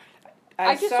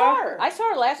 I just saw her. I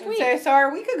saw her last week. I saw her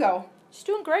a week ago. She's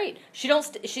doing great.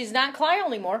 She's not in Clio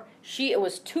anymore. It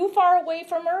was too far away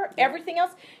from her. Everything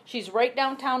else, she's right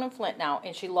downtown in Flint now,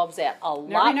 and she loves that a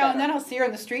lot. Every now and then I'll see her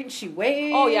on the street and she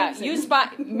waves. Oh yeah,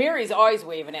 Mary's always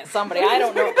waving at somebody. I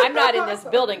don't know. I'm not in this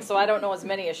building, so I don't know as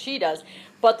many as she does.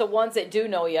 But the ones that do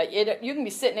know you, you can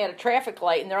be sitting at a traffic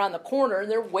light and they're on the corner and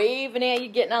they're waving at you,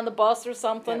 getting on the bus or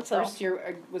something. Yeah, first year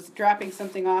I was dropping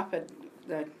something off at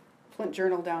the Flint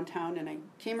Journal downtown, and I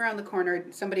came around the corner.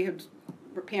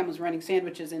 Pam was running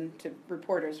sandwiches into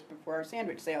reporters before our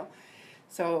sandwich sale.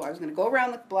 So I was going to go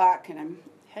around the block, and I'm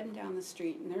heading down the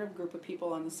street, and there are a group of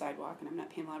people on the sidewalk, and I'm not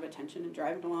paying a lot of attention and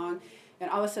driving along. And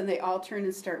all of a sudden, they all turn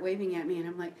and start waving at me, and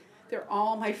I'm like, they're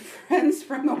all my friends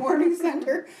from the warming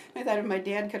center. I thought if my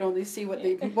dad could only see what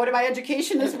my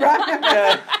education has brought him.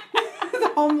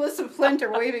 The homeless of Flint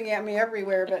are waving at me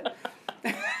everywhere, but...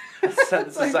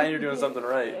 It's a sign you're doing something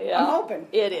right. Yeah. I'm hoping.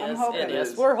 It is. I'm hoping. It It is.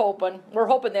 is. We're hoping. We're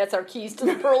hoping that's our keys to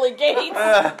the pearly gates.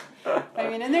 I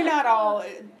mean, and they're not all.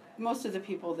 Most of the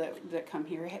people that come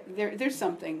here, there's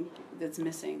something that's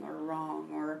missing or wrong,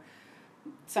 or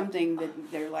something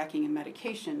that they're lacking in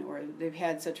medication, or they've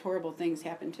had such horrible things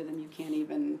happen to them. You can't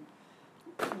even.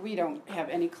 We don't have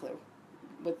any clue.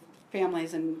 With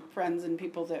families and friends and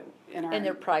people that in our And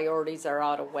their priorities are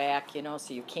out of whack, you know,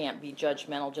 so you can't be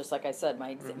judgmental. Just like I said,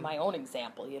 my own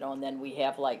example, you know, and then we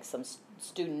have like some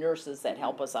student nurses that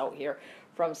help us out here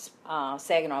from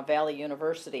Saginaw Valley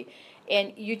University.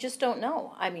 And you just don't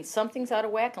know. I mean, something's out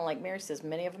of whack, and like Mary says,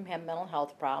 many of them have mental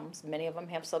health problems. Many of them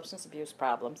have substance abuse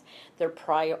problems.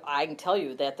 I can tell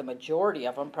you that the majority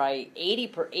of them, probably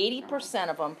 80%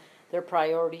 of them, their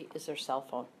priority is their cell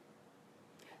phone.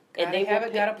 Gotta have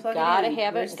it, gotta plug it in. Gotta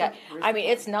have Where's it. the- I mean,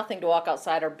 it's nothing to walk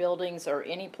outside our buildings or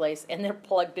any place, and they're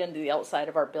plugged into the outside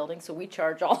of our building, so we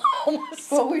charge all homeless.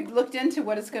 Well, we looked into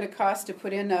what it's going to cost to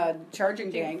put in a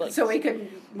charging bank, so we could.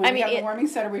 When I we mean, have a warming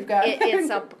center, we've got.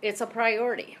 It's a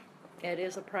priority. It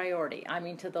is a priority. I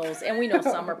mean, to those, and we know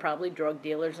some are probably drug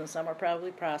dealers, and some are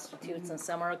probably prostitutes, and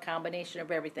some are a combination of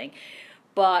everything.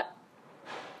 But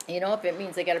you know, if it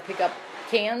means they got to pick up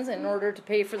cans in order to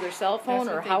pay for their cell phone, That's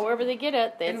what or they however they get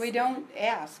it, And we don't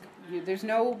ask. There's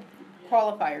no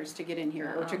qualifiers to get in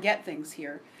here or to get things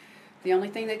here. The only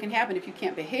thing that can happen if you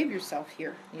can't behave yourself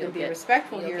here and be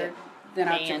respectful here, then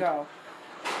out you banned. go.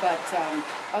 But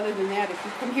other than that, if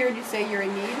you come here and you say you're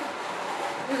in need,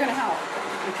 we're going to help.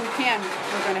 If we can,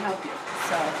 we're going to help you.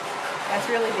 So that's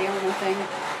really the only thing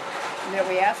that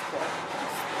we ask for.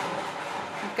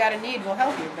 If you've got a need, we'll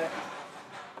help you, but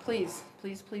please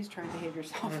try and behave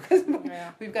yourself, because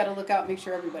we've got to look out and make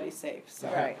sure everybody's safe. So.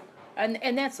 Right.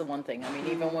 And that's the one thing. I mean,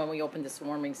 even when we opened this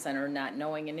warming center, not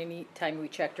knowing, and any time we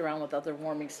checked around with other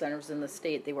warming centers in the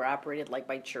state, they were operated like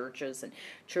by churches, and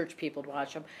church people would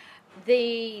watch them.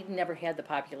 They never had the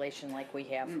population like we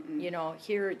have. You know,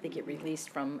 here they get released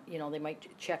from, you know, they might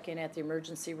check in at the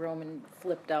emergency room and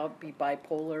flipped out, be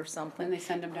bipolar or something. And they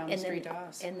send them down the street to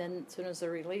us. And then as soon as they're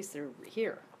released, they're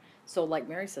here. So like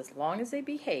Mary says, as long as they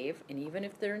behave, and even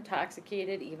if they're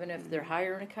intoxicated, even if they're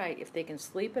higher than a kite, if they can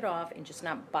sleep it off and just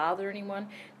not bother anyone,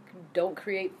 don't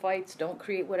create fights, don't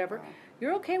create whatever,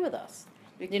 you're okay with us.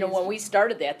 You know, when we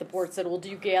started that, the board said, well, do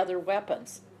you gather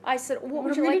weapons? I said, what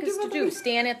would you like us to do?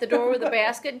 Stand at the door with a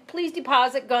basket? Please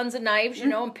deposit guns and knives, you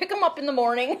know, and pick them up in the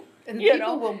morning. And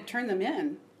people will turn them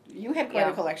in. You had quite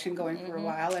Yeah. a collection going for a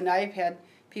while, and I've had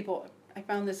people. I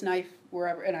found this knife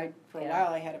wherever, and for a while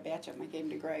I had a batch of them. I gave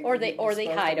them to Greg. Or and they he hide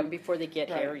disposed them before they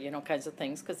get Right. here, you know, kinds of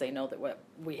things, because they know that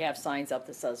we have signs up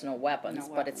that says no weapons,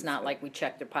 No but it's weapons, not but- like we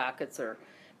check their pockets or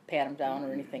pat them down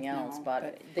or anything else. No, but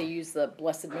but- they use the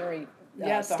Blessed Mary Yeah,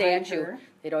 behind statue. her.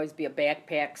 There'd always be a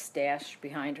backpack stash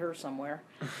behind her somewhere.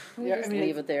 We Yeah, I just mean,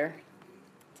 leave it there.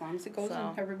 As long as it goes So,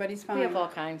 in, everybody's fine. We have all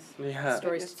kinds Yeah. of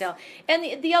stories to It's- tell.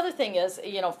 And the other thing is,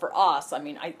 you know, for us, I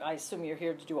mean, I assume you're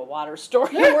here to do a water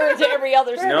story. We're to every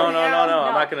other story. No. I'm No.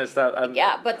 not going to stop.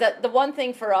 Yeah, but the one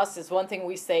thing for us is one thing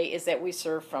we say is that we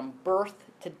serve from birth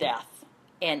to death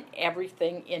and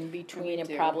everything in between, and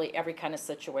do. probably every kind of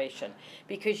situation,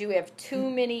 because you have too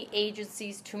many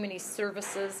agencies, too many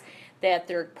services, that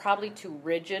they're probably too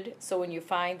rigid. So when you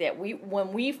find that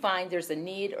when we find there's a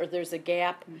need or there's a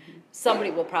gap,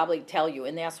 somebody will probably tell you,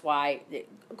 and that's why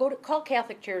call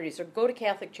Catholic Charities or go to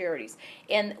Catholic Charities,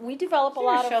 and we develop a There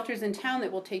lot are of shelters in town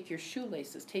that will take your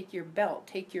shoelaces, take your belt,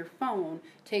 take your phone,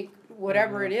 take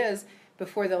whatever it is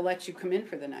before they'll let you come in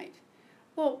for the night.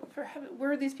 Well,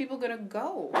 where are these people going to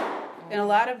go? And a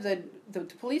lot of the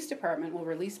police department will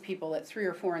release people at 3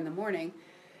 or 4 in the morning,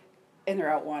 and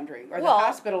they're out wandering. Or Well, the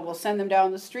hospital will send them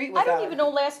down the street I without. don't even know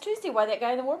last Tuesday why that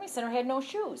guy in the warming center had no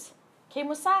shoes. Came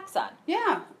with socks on.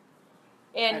 Yeah.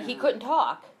 And he couldn't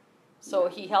talk. So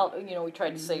he held, you know, we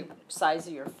tried to say size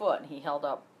of your foot, and he held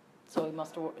up. So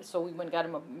so we went and got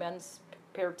him a men's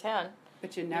pair of 10.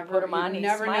 But you never put 'em on, you he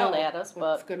never smiled know at us,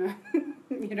 what's but- gonna,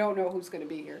 you don't know who's going to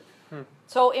be here.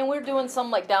 So, and we're doing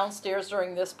some, like, downstairs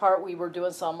during this part, we were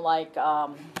doing some, like,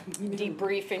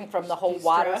 debriefing from the whole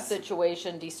water De-stress.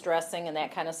 situation, de-stressing and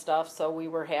that kind of stuff. So we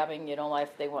were having, you know, like,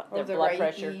 if they want Or their the blood Reiki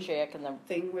pressure check and the...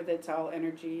 Thing where it's all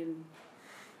energy and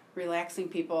relaxing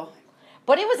people.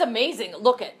 But it was amazing.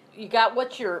 Look at, you got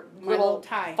what your My little little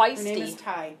Ty. feisty... Her name is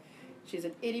Ty. She's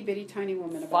an itty bitty tiny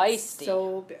woman.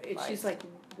 Feisty. She's like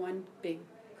one big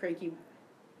cranky,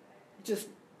 just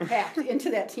packed into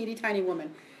that teeny tiny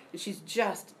woman, and she's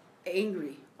just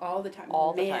angry all the time.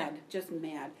 All the mad, time. just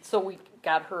mad. So we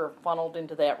got her funneled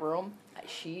into that room.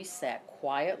 She sat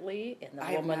quietly, and the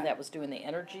I have woman not- that was doing the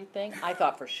energy thing, I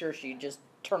thought for sure she'd just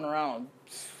turn around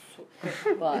and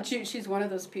But She's one of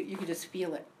those people, you can just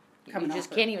feel it coming you just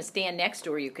off her. can't even stand next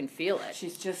to her. You can feel it.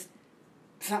 She's just,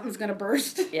 something's going to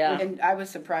burst. Yeah. And I was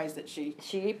surprised that she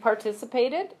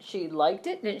participated. She liked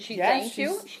it. Didn't she? Yes, Thank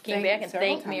you. she's She came thanked back and several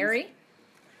thanked times. Mary.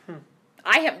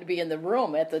 I happened to be in the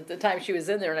room at the time she was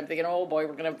in there, and I'm thinking, oh boy,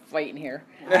 we're going to fight in here.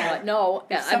 No.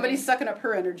 If somebody's sucking up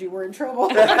her energy, we're in trouble.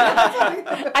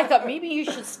 I thought maybe you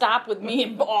should stop with me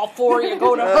and all four of you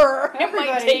go to her. It might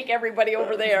Everybody. take everybody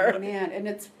over there. Man,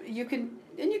 and you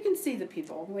can see the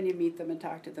people when you meet them and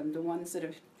talk to them, the ones that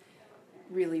have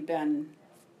really been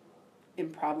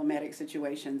in problematic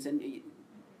situations, and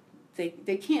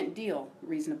they can't deal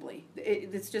reasonably.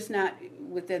 It's just not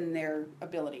within their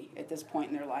ability at this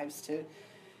point in their lives to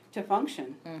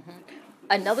function.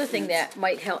 Another thing that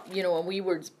might help, when we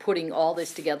were putting all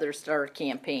this together, start a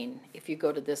campaign. If you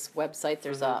go to this website,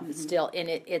 there's still, and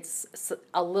it's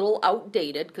a little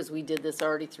outdated because we did this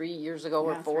already 3 years ago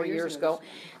or 4 years ago.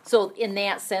 So in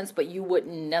that sense, but you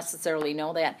wouldn't necessarily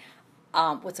know that.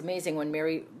 What's amazing, when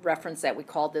Mary referenced that, we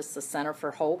called this the Center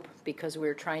for Hope because we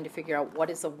were trying to figure out what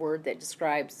is a word that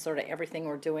describes sort of everything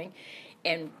we're doing.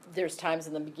 And there's times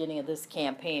in the beginning of this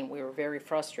campaign we were very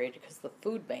frustrated because the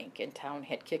food bank in town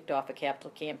had kicked off a capital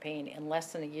campaign. In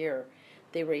less than a year,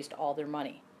 they raised all their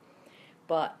money.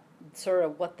 But sort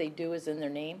of what they do is in their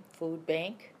name, food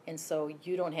bank, and so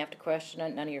you don't have to question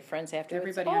it. None of your friends have to.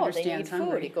 Everybody They understands need food.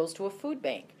 hungry. It goes to a food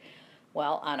bank.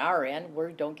 Well, on our end,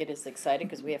 we don't get as excited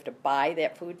because we have to buy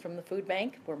that food from the food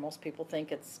bank, where most people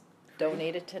think it's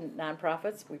donated to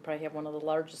nonprofits. We probably have one of the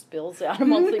largest bills on a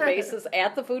monthly basis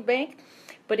at the food bank.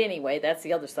 But anyway, that's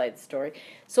the other side of the story.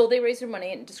 So they raised their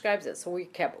money and it describes it. So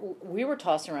we were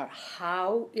tossing around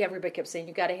how everybody kept saying,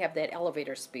 you got to have that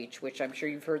elevator speech, which I'm sure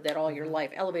you've heard that all your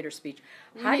life. Elevator speech.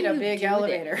 How need do a you big do that?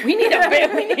 elevator. We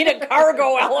need a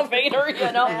cargo elevator,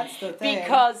 That's the thing.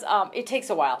 because it takes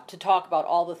a while to talk about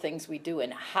all the things we do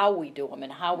and how we do them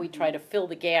and how we try to fill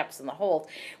the gaps and the holes.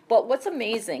 But what's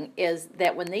amazing is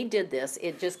that when they did this,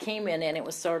 it just came in and it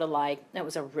was sort of like, it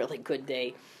was a really good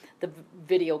day. The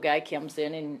video guy comes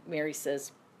in and Mary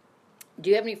says,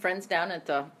 do you have any friends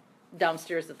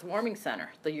downstairs at the warming center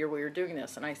the year we were doing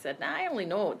this? And I said, I only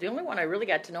know, the only one I really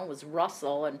got to know was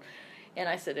Russell. And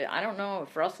I said, I don't know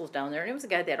if Russell's down there. And it was a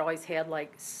guy that always had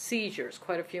like seizures,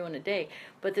 quite a few in a day.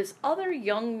 But this other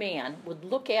young man would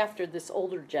look after this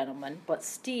older gentleman, but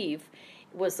Steve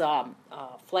was a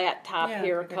flat top Yeah, like a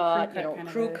haircut,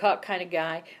 crew cut kind of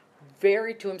guy.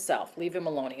 Very to himself, leave him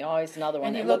alone. He always another one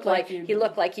And that he looked like you- he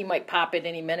looked like he might pop at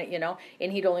any minute,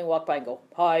 and he'd only walk by and go,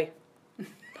 hi,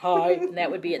 and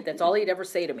that would be it. That's all he'd ever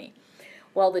say to me.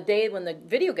 Well, the day when the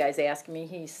video guy's asking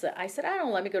me, I said, I don't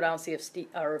know, let me go down and see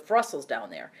if Russell's down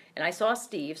there. And I saw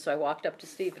Steve, so I walked up to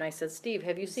Steve and I said, Steve,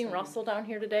 have you seen Russell down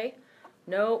here today?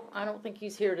 No, I don't think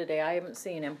he's here today. I haven't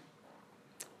seen him.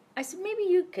 I said, maybe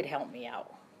you could help me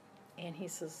out. And he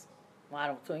says, well, I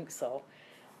don't think so.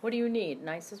 What do you need? And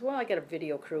I says, well, I got a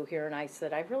video crew here. And I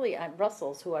said,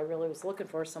 Russell's who I really was looking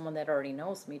for, someone that already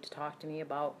knows me to talk to me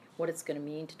about what it's going to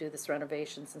mean to do this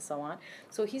renovations and so on.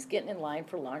 So he's getting in line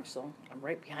for lunch. So I'm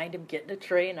right behind him getting a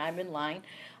tray and I'm in line.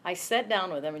 I sat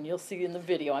down with him and you'll see in the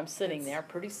video, I'm sitting there.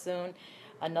 Pretty soon,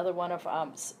 another one of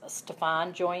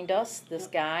Stefan joined us, this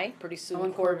guy. Pretty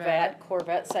soon,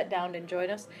 Corvette sat down and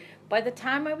joined us. By the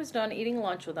time I was done eating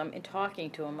lunch with him and talking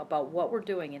to him about what we're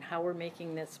doing and how we're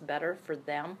making this better for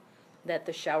them, that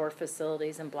the shower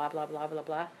facilities and blah, blah, blah, blah,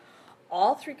 blah,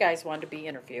 all three guys wanted to be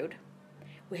interviewed.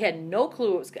 We had no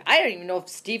clue it was good. I don't even know if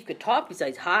Steve could talk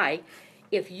besides hi.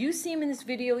 If you see him in this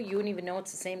video, you wouldn't even know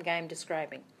it's the same guy I'm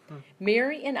describing.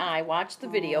 Mary and I watched the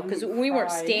video because we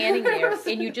weren't standing there,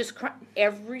 and you just cry.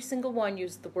 Every single one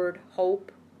used the word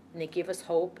hope, and they give us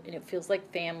hope, and it feels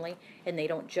like family, and they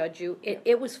don't judge you.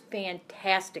 It was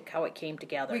fantastic how it came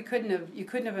together. You couldn't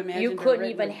have imagined. You couldn't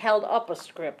even held up a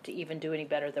script to even do any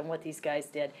better than what these guys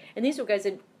did. And these were guys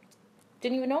that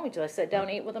didn't even know me until I sat down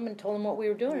and ate with them and told them what we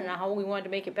were doing and how we wanted to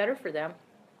make it better for them.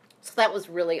 So that was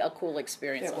really a cool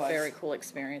experience, It was. Very cool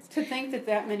experience. To think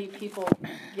that many people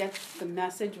get the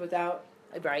message without,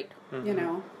 Right.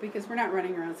 because we're not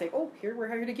running around saying, oh, we're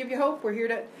here to give you hope. We're here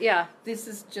to. Yeah. This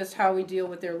is just how we deal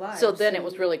with their lives. So then it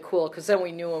was really cool because then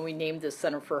we knew when we named this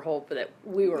Center for Hope that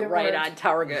we were right on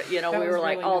target. We That were was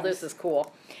like, really oh, nice. this is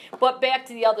cool. But back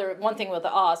to the other one thing with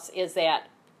us is that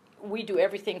we do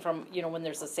everything from, when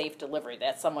there's a safe delivery.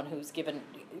 That's someone who's given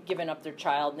up their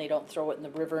child and they don't throw it in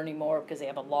the river anymore because they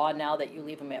have a law now that you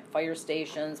leave them at fire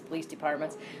stations, police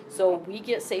departments. So we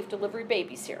get safe delivery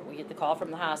babies here. We get the call from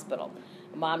the hospital.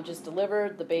 Mom just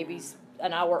delivered, the baby's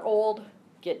an hour old,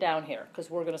 get down here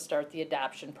because we're going to start the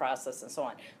adoption process and so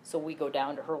on. So we go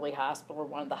down to Hurley Hospital or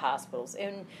one of the hospitals.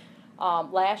 And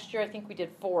Last year, I think we did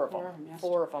 4 of them. Four of them, yes.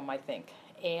 4 of them, I think.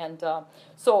 And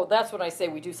so that's when I say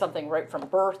we do something right from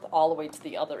birth all the way to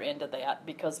the other end of that,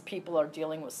 because people are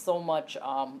dealing with so much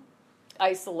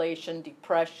isolation,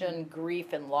 depression,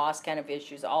 grief, and loss kind of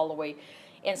issues all the way.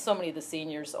 And so many of the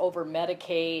seniors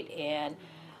over-medicate, and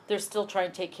they're still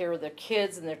trying to take care of their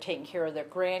kids, and they're taking care of their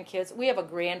grandkids. We have a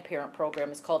grandparent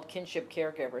program. It's called Kinship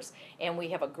Caregivers. And we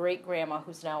have a great-grandma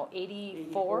who's now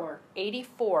 84.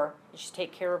 84, and she's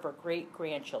taking care of her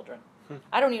great-grandchildren.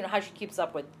 I don't even know how she keeps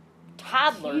up with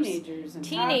toddlers,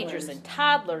 Teenagers and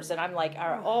toddlers, and I'm like,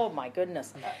 oh my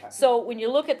goodness. So when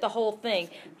you look at the whole thing,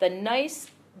 the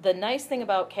nice thing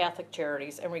about Catholic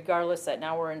Charities, and regardless that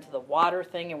now we're into the water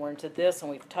thing and we're into this,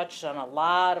 and we've touched on a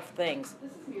lot of things,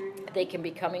 they can be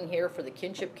coming here for the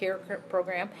kinship care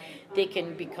program. They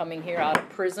can be coming here out of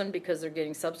prison because they're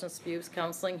getting substance abuse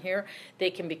counseling here.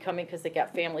 They can be coming because they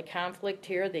got family conflict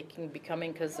here. They can be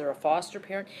coming because they're a foster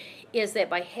parent. Is that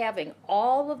by having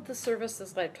all of the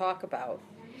services that I talk about,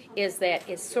 is that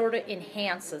it sort of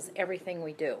enhances everything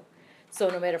we do. So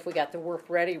no matter if we got the work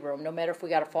ready room, no matter if we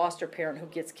got a foster parent who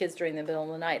gets kids during the middle of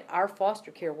the night, our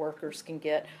foster care workers can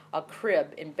get a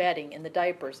crib and bedding and the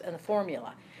diapers and the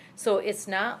formula. So it's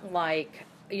not like,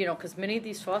 because many of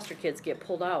these foster kids get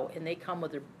pulled out and they come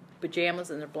with their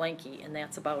pajamas and their blankie, and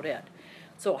that's about it.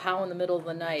 So how in the middle of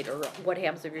the night, or what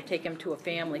happens if you're taking them to a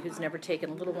family who's never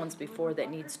taken little ones before that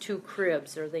needs 2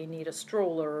 cribs, or they need a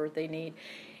stroller, or they need,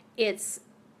 it's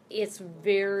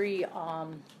very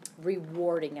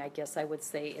rewarding, I guess I would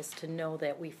say, is to know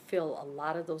that we fill a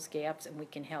lot of those gaps and we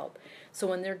can help. So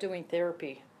when they're doing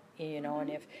therapy, and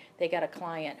if they got a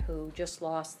client who just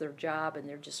lost their job and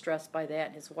they're distressed by that,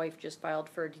 and his wife just filed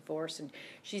for a divorce and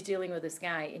she's dealing with this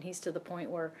guy, and he's to the point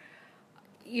where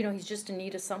he's just in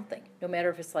need of something. No matter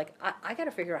if it's like, I got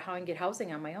to figure out how I can get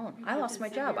housing on my own. I lost my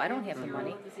job. I don't have the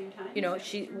money.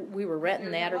 We were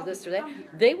renting that or this or that.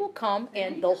 They will come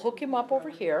and they'll hook him up over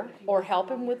here or help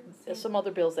him with some other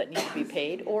bills that need to be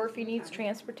paid, or if he needs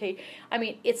transportation. I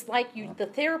mean, it's like the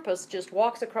therapist just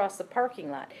walks across the parking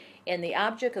lot. And the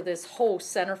object of this whole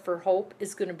Center for Hope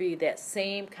is going to be that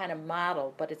same kind of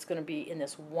model, but it's going to be in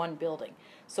this one building.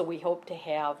 So we hope to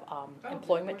have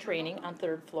employment training on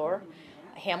 3rd floor.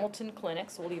 Hamilton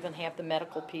Clinics will even have the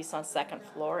medical piece on 2nd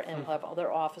floor, and we'll have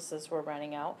other offices we're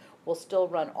renting out. We'll still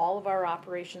run all of our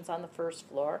operations on the 1st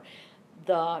floor.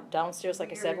 The downstairs,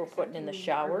 like I said, we're putting in the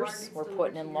showers. We're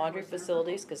putting in laundry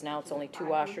facilities, because now it's only 2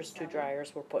 washers, 2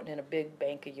 dryers. We're putting in a big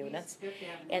bank of units.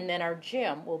 And then our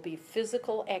gym will be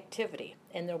physical activity,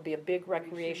 and there'll be a big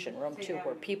recreation room too,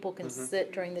 where people can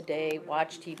sit during the day,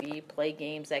 watch TV, play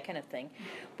games, that kind of thing.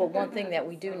 But one thing that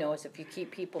we do know is if you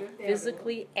keep people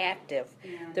physically active,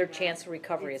 their chance of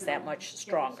recovery is that much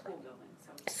stronger.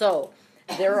 So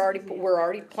we're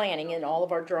already planning in all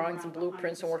of our drawings and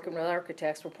blueprints, and working with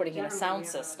architects. We're putting in a sound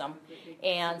system,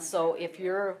 and so if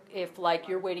you're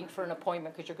waiting for an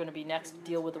appointment because you're going to be next to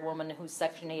deal with a woman who's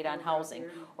Section 8 on housing,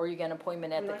 or you get an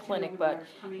appointment at the clinic, but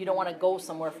you don't want to go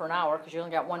somewhere for an hour because you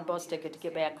only got 1 bus ticket to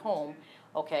get back home.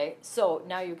 Okay, so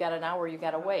now you've got an hour you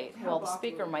got to wait. Well, the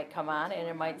speaker might come on and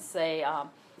it might say,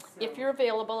 if you're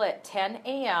available at 10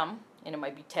 a.m., and it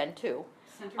might be 10 too.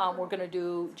 We're going to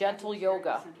do gentle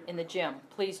yoga in the gym.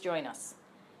 Please join us.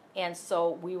 And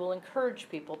so we will encourage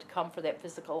people to come for that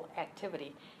physical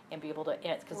activity and be able to,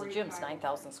 because the gym's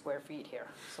 9,000 square feet here,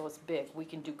 so it's big. We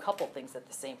can do a couple things at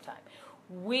the same time.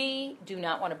 We do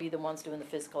not want to be the ones doing the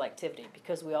physical activity,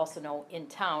 because we also know in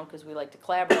town, because we like to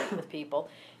collaborate with people,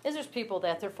 is there's people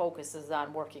that their focus is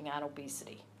on working on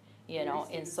obesity.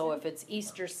 And so if it's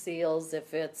Easter Seals,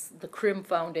 if it's the Crim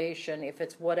Foundation, if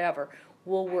it's whatever,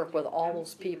 we'll work with all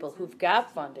those people who've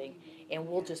got funding, and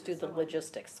we'll just do the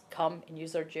logistics. Come and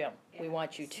use our gym. We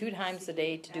want you 2 times a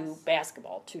day to do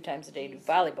basketball, 2 times a day to do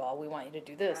volleyball. We want you to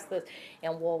do this,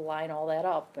 and we'll line all that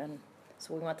up. And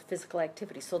so we want the physical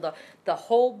activity. So the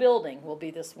whole building will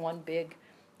be this one big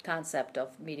concept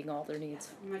of meeting all their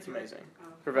needs. That's amazing.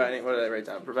 Providing, what did I write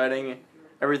down? Providing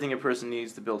everything a person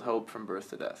needs to build hope from birth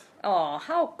to death. Oh,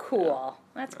 how cool.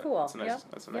 Yeah. That's cool. That's a nice,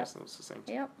 that's a nice little succinct.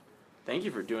 Yep. Thank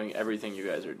you for doing everything you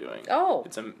guys are doing. Oh.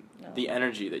 It's the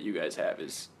energy that you guys have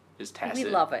is tacit. We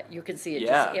love it. You can see it.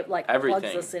 Yeah, It like everything.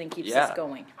 plugs us in and keeps us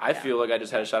going. I feel like I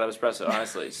just had a shot of espresso,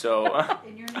 honestly. So.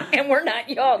 And we're not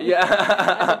young.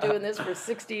 Yeah. I've been doing this for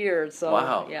 60 years. So,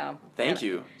 wow. Yeah. Thank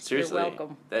you. Seriously. You're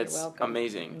welcome. That's You're welcome.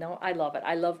 amazing. No, I love it.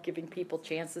 I love giving people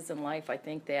chances in life. I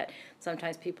think that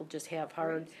sometimes people just have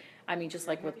hard. I mean, just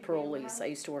like with parolees. I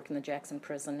used to work in the Jackson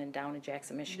prison and down in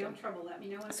Jackson, Michigan.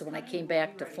 So when I came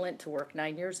back to Flint to work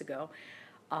 9 years ago,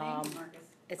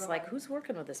 it's like, who's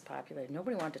working with this population?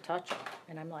 Nobody wanted to touch them.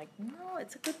 And I'm like, no,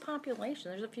 it's a good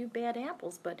population. There's a few bad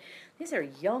apples, but these are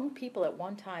young people at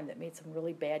one time that made some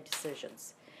really bad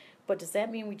decisions. But does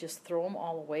that mean we just throw them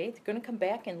all away? They're going to come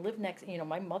back and live next. You know,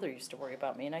 my mother used to worry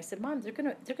about me, and I said, Mom, they're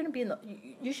going to be in the.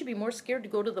 You should be more scared to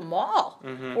go to the mall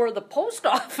or the post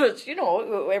office. You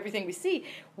know, everything we see.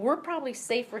 We're probably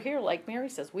safer here, like Mary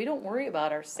says. We don't worry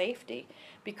about our safety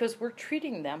because we're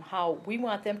treating them how we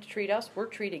want them to treat us. We're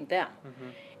treating them,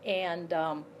 and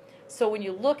so when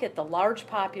you look at the large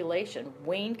population,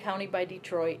 Wayne County by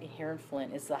Detroit and here in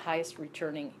Flint is the highest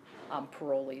returning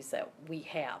parolees that we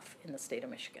have in the state of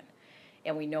Michigan.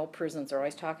 And we know prisons are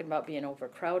always talking about being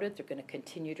overcrowded. They're going to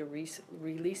continue to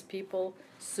release people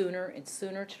sooner and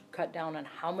sooner to cut down on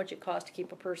how much it costs to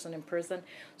keep a person in prison.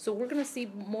 So we're going to see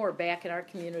more back in our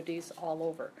communities all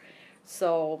over.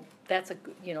 So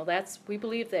we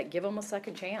believe that give them a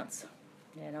second chance,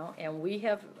 you know. And we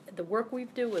have the work we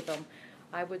do with them.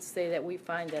 I would say that we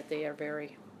find that they are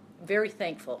very, very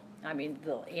thankful. I mean,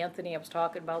 Anthony I was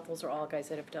talking about, those are all guys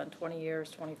that have done 20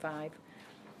 years, 25.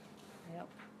 Yep.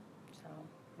 So.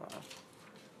 Wow.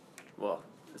 Well,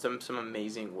 some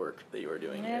amazing work that you are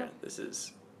doing here.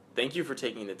 Thank you for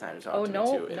taking the time to talk to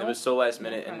me too. And it was so last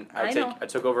minute, and I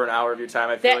took over an hour of your time.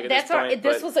 I feel like at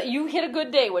this point. You hit a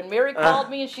good day when Mary called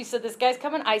me and she said this guy's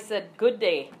coming. I said good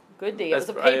day. Good day. It was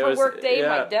a paperwork day. Yeah.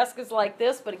 My desk is like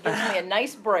this, but it gives me a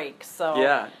nice break. So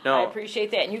I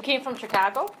appreciate that. And you came from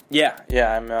Chicago? Yeah.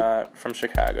 I'm from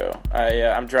Chicago.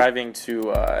 I'm driving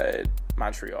to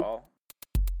Montreal.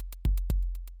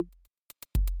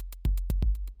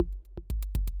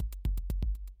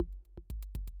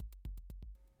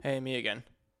 Hey, me again.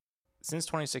 Since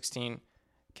 2016,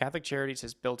 Catholic Charities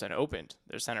has built and opened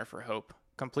their Center for Hope,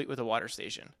 complete with a water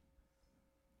station.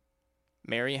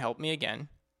 Mary helped me again,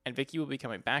 and Vicki will be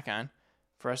coming back on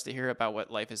for us to hear about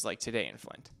what life is like today in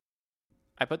Flint.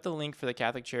 I put the link for the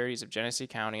Catholic Charities of Genesee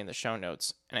County in the show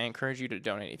notes, and I encourage you to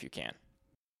donate if you can.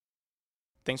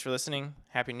 Thanks for listening,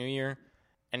 Happy New Year,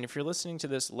 and if you're listening to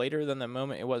this later than the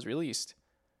moment it was released,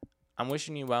 I'm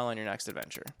wishing you well on your next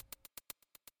adventure.